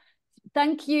you,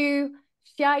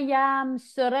 Shyam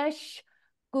Suresh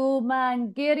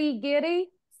Giri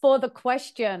for the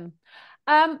question.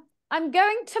 I'm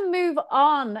going to move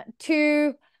on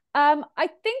to I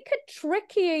think a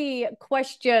tricky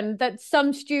question that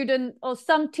some students or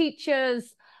some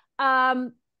teachers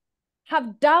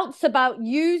have doubts about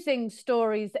using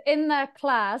stories in their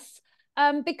class,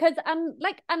 because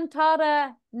like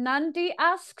Antara Nandi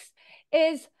asks,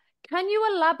 is can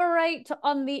you elaborate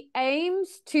on the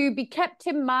aims to be kept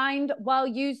in mind while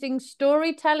using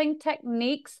storytelling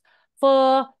techniques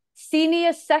for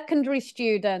senior secondary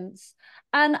students?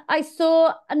 And I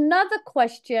saw another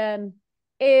question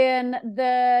in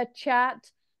the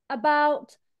chat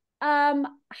about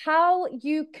how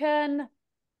you can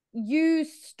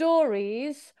use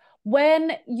stories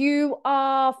when you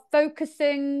are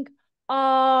focusing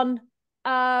on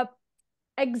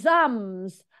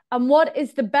exams, and what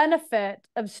is the benefit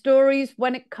of stories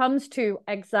when it comes to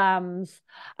exams.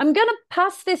 I'm going to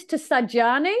pass this to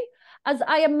Sajani, as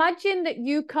I imagine that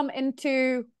you come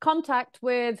into contact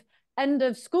with end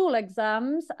of school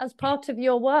exams as part of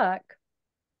your work.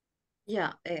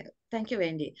 Yeah, thank you,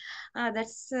 Wendy.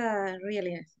 That's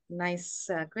really nice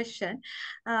question.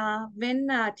 When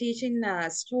teaching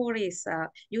stories,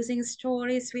 using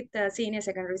stories with senior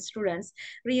secondary students,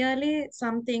 really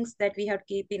some things that we have to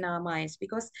keep in our minds,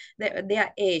 because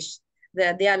their age,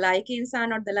 their likings are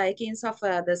not the likings of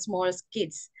the small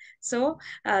kids. So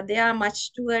they are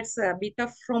much towards a bit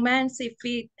of romance. If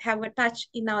we have a touch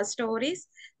in our stories,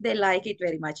 they like it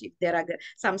very much. If there are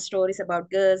some stories about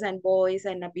girls and boys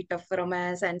and a bit of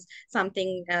romance and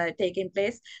something taking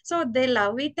place, so they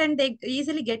love it and they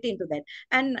easily get into that.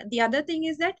 And the other thing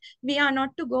is that we are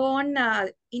not to go on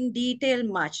in detail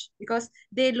much, because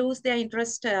they lose their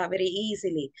interest very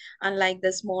easily, unlike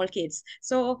the small kids.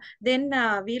 So then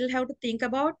we'll have to think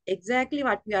about exactly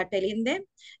what we are telling them,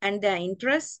 and their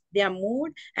interests, their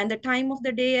mood, and the time of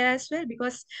the day as well,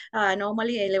 because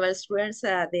normally A-level students,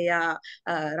 they are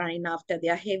running after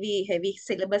their heavy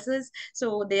syllabuses.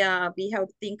 So we have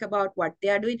to think about what they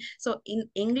are doing. So in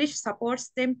English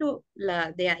supports them to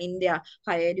they are in their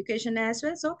higher education as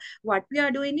well. So what we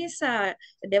are doing is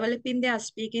developing their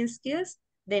speaking skills,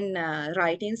 then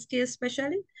writing skills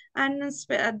especially, and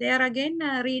there again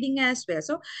reading as well.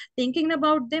 So thinking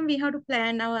about them, we have to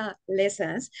plan our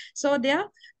lessons. So there,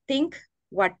 think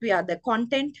what we are, the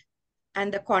content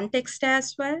and the context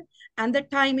as well, and the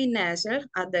timing as well,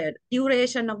 the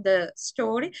duration of the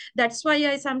story. That's why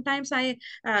I sometimes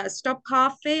stop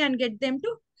halfway and get them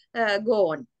to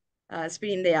go on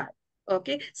spin the art.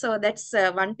 Okay, so that's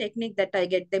one technique that I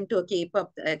get them to keep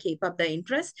up the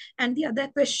interest. And the other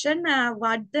question,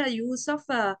 what the use of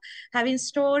having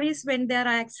stories when there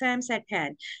are exams at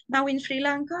hand. Now in Sri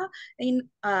Lanka, in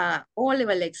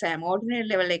O-level exam, ordinary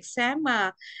level exam,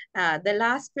 the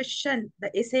last question,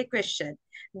 the essay question,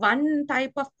 one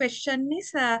type of question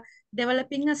is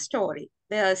developing a story.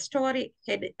 The story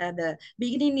head, the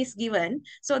beginning is given,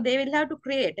 so they will have to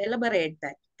elaborate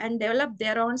that and develop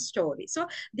their own story. So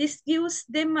this gives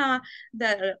them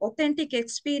the authentic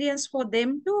experience for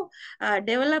them to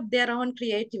develop their own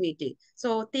creativity.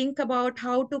 So think about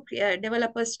how to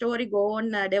develop a story, go on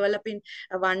developing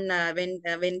one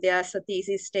when there's a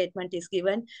thesis statement is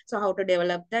given. So how to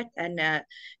develop that,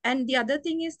 and the other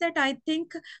thing is that I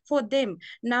think for them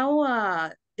now,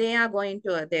 they are going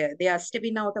to they are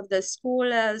stepping out of the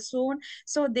school soon,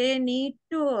 so they need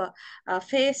to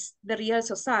face the real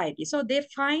society. So they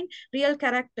find real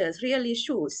characters, real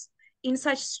issues in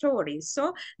such stories.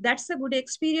 So that's a good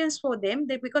experience for them,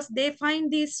 because they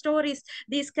find these stories,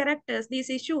 these characters,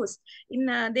 these issues in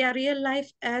their real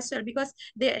life as well. Because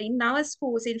they, in our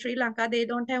schools in Sri Lanka, they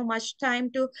don't have much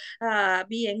time to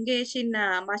be engaged in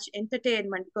much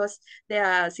entertainment, because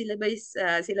their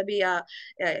syllabi are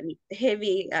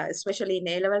heavy, especially in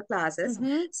A-level classes.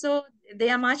 So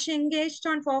they are much engaged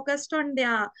on, focused on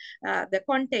their the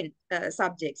content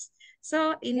subjects.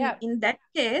 So in that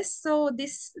case, so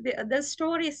the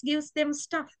stories gives them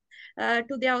stuff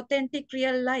to their authentic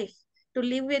real life, to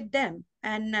live with them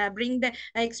and bring the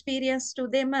experience to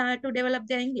them to develop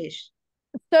their English.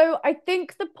 So I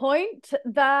think the point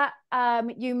that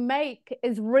you make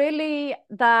is really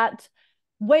that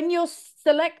when you're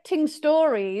selecting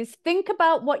stories, think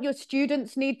about what your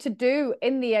students need to do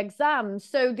in the exam.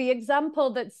 So the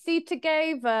example that Sita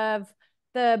gave of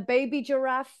the baby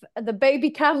giraffe, the baby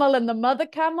camel and the mother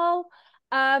camel,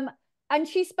 and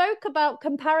she spoke about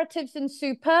comparatives and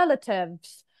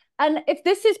superlatives. And if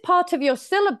this is part of your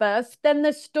syllabus, then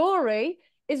the story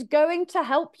is going to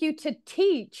help you to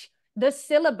teach the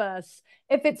syllabus.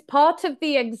 If it's part of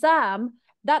the exam,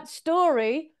 that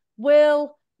story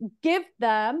will give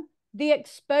them the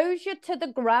exposure to the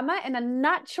grammar in a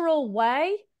natural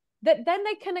way that then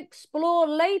they can explore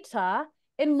later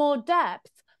in more depth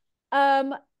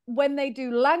when they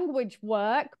do language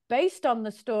work based on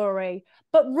the story.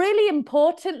 But really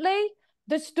importantly,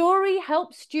 the story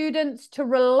helps students to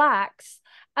relax,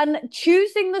 and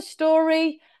choosing the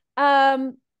story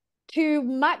to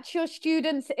match your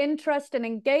students' interest and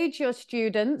engage your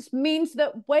students means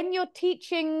that when you're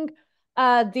teaching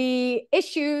the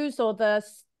issues or the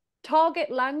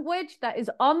target language that is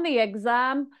on the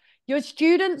exam, your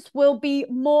students will be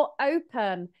more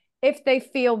open if they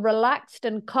feel relaxed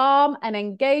and calm and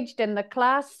engaged in the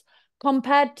class,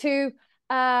 compared to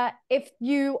if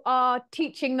you are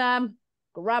teaching them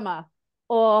grammar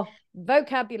or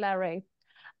vocabulary.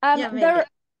 There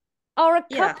are a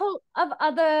couple of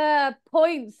other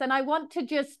points, and I want to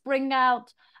just bring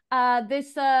out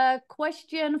this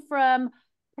question from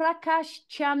Prakash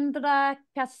Chandra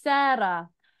Kasera.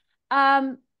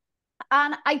 And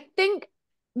I think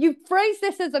you phrased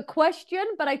this as a question,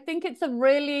 but I think it's a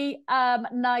really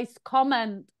nice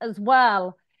comment as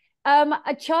well.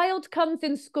 A child comes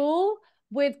in school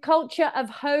with culture of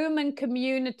home and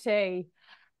community,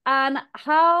 and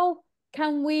how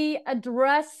can we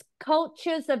address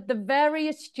cultures of the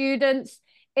various students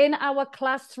in our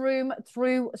classroom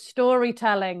through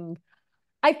storytelling?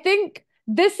 I think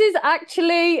This is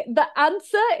actually, the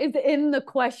answer is in the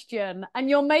question, and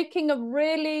you're making a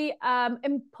really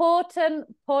important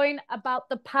point about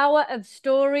the power of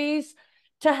stories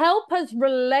to help us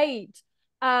relate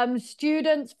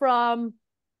students from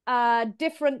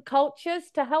different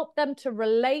cultures, to help them to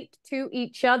relate to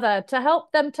each other, to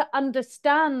help them to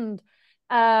understand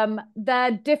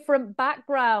their different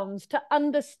backgrounds, to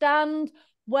understand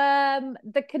where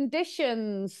the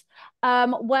conditions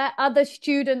where other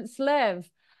students live.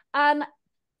 And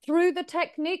through the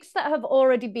techniques that have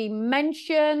already been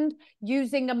mentioned,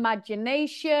 using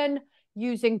imagination,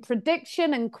 using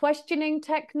prediction and questioning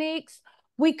techniques,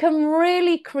 we can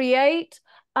really create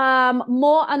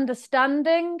more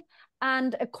understanding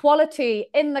and equality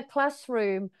in the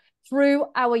classroom through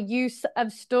our use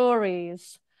of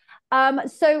stories.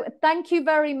 So thank you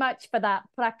very much for that,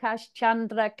 Prakash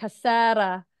Chandra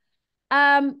Kasera.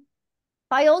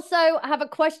 I also have a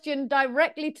question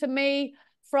directly to me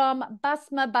from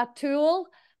Basma Batul,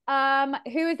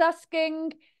 who is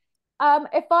asking,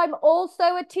 if I'm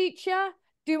also a teacher,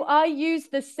 do I use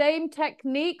the same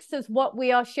techniques as what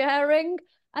we are sharing?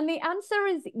 And the answer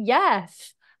is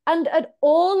yes, and at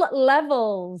all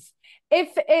levels. If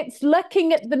it's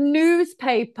looking at the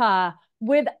newspaper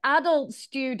with adult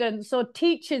students or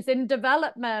teachers in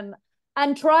development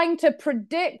and trying to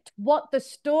predict what the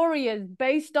story is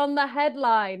based on the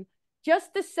headline,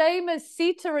 just the same as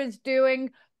Sita is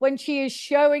doing when she is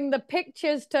showing the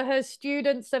pictures to her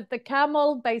students of the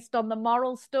camel based on the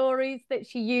moral stories that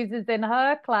she uses in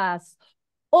her class.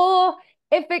 Or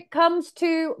if it comes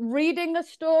to reading a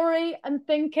story and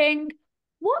thinking,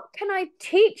 what can I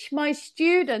teach my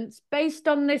students based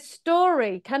on this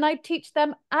story? Can I teach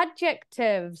them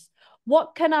adjectives?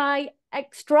 What can I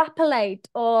extrapolate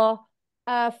or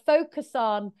focus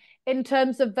on in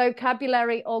terms of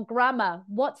vocabulary or grammar?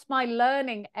 What's my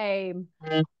learning aim?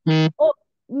 Or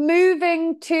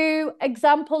moving to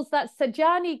examples that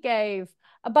Sajani gave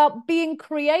about being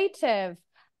creative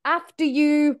after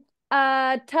you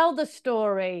tell the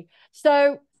story.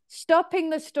 So stopping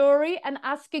the story and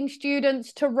asking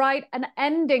students to write an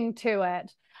ending to it.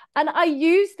 And I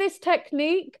use this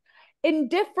technique in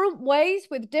different ways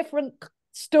with different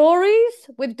stories,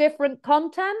 with different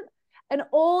content, and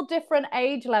all different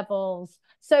age levels.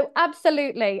 So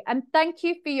absolutely. And thank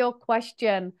you for your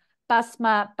question,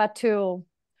 Basma Batul.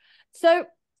 So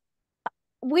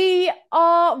we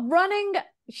are running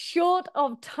short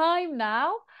of time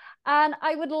now, and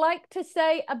I would like to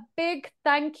say a big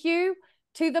thank you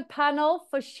to the panel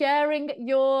for sharing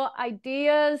your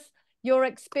ideas, your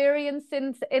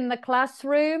experiences in the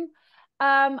classroom.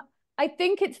 I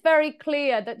think it's very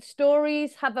clear that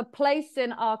stories have a place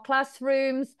in our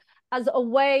classrooms as a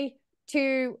way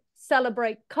to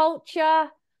celebrate culture,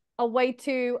 a way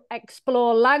to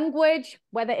explore language,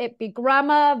 whether it be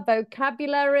grammar,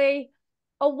 vocabulary,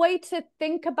 a way to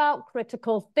think about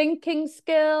critical thinking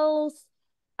skills,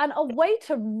 and a way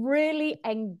to really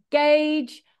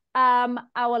engage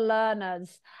our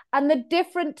learners. And the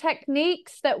different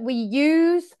techniques that we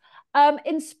use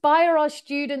inspire our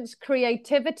students'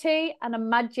 creativity and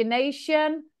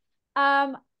imagination.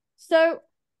 So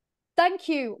thank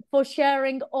you for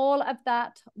sharing all of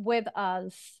that with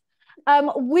us.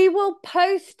 We will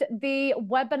post the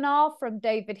webinar from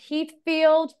David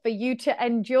Heathfield for you to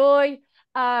enjoy.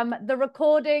 The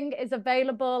recording is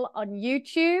available on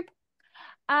YouTube.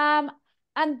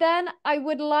 And then I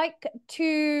would like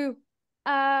to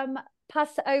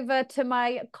pass over to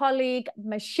my colleague,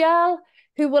 Michelle,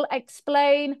 who will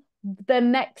explain the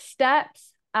next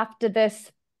steps after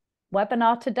this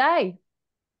webinar today.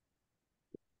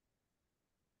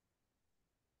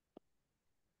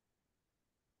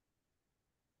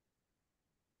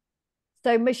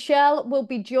 So Michelle will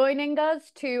be joining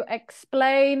us to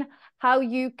explain how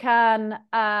you can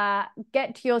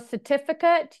get your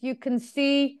certificate. You can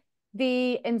see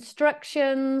the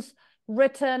instructions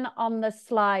written on the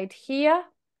slide here.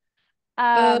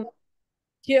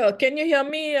 Here, can you hear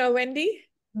me, Wendy?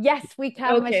 Yes, we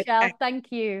can, okay, Michelle.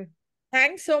 Thank you.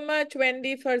 Thanks so much,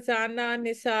 Wendy, Farzana,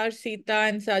 Nisar, Sita,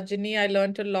 and Sajani. I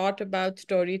learned a lot about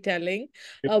storytelling.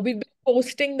 We've been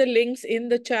posting the links in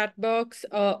the chat box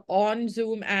on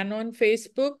Zoom and on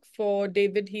Facebook for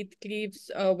David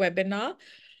Heathcliff's webinar.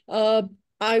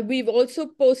 We've also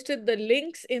posted the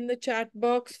links in the chat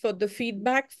box for the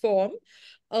feedback form.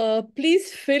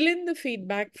 Please fill in the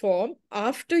feedback form.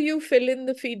 After you fill in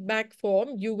the feedback form,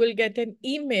 you will get an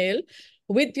email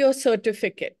with your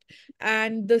certificate.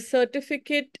 And the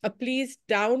certificate, please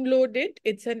download it.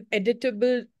 It's an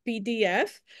editable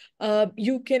PDF.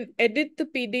 You can edit the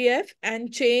PDF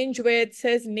and change where it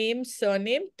says name,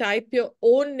 surname, type your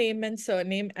own name and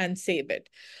surname and save it.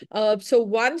 So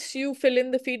once you fill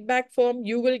in the feedback form,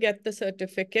 you will get the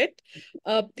certificate.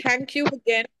 Thank you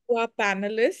again to our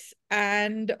panelists,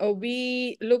 and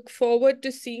we look forward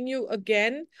to seeing you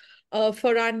again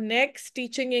for our next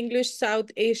Teaching English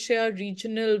South Asia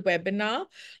regional webinar.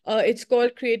 It's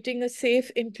called Creating a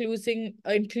Safe,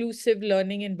 Inclusive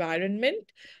Learning Environment.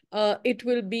 It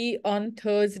will be on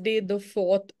Thursday, the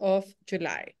 4th of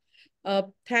July.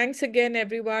 Thanks again,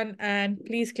 everyone, and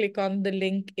please click on the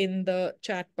link in the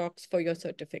chat box for your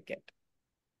certificate.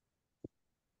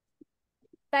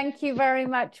 Thank you very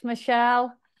much,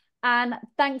 Michelle. And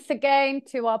thanks again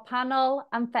to our panel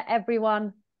and for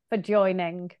everyone for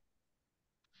joining.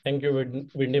 Thank you,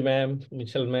 Windy ma'am,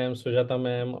 Michelle ma'am, Sujata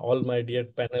ma'am, all my dear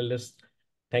panelists.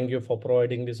 Thank you for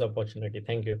providing this opportunity.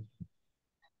 Thank you.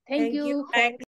 Thank you. Thanks.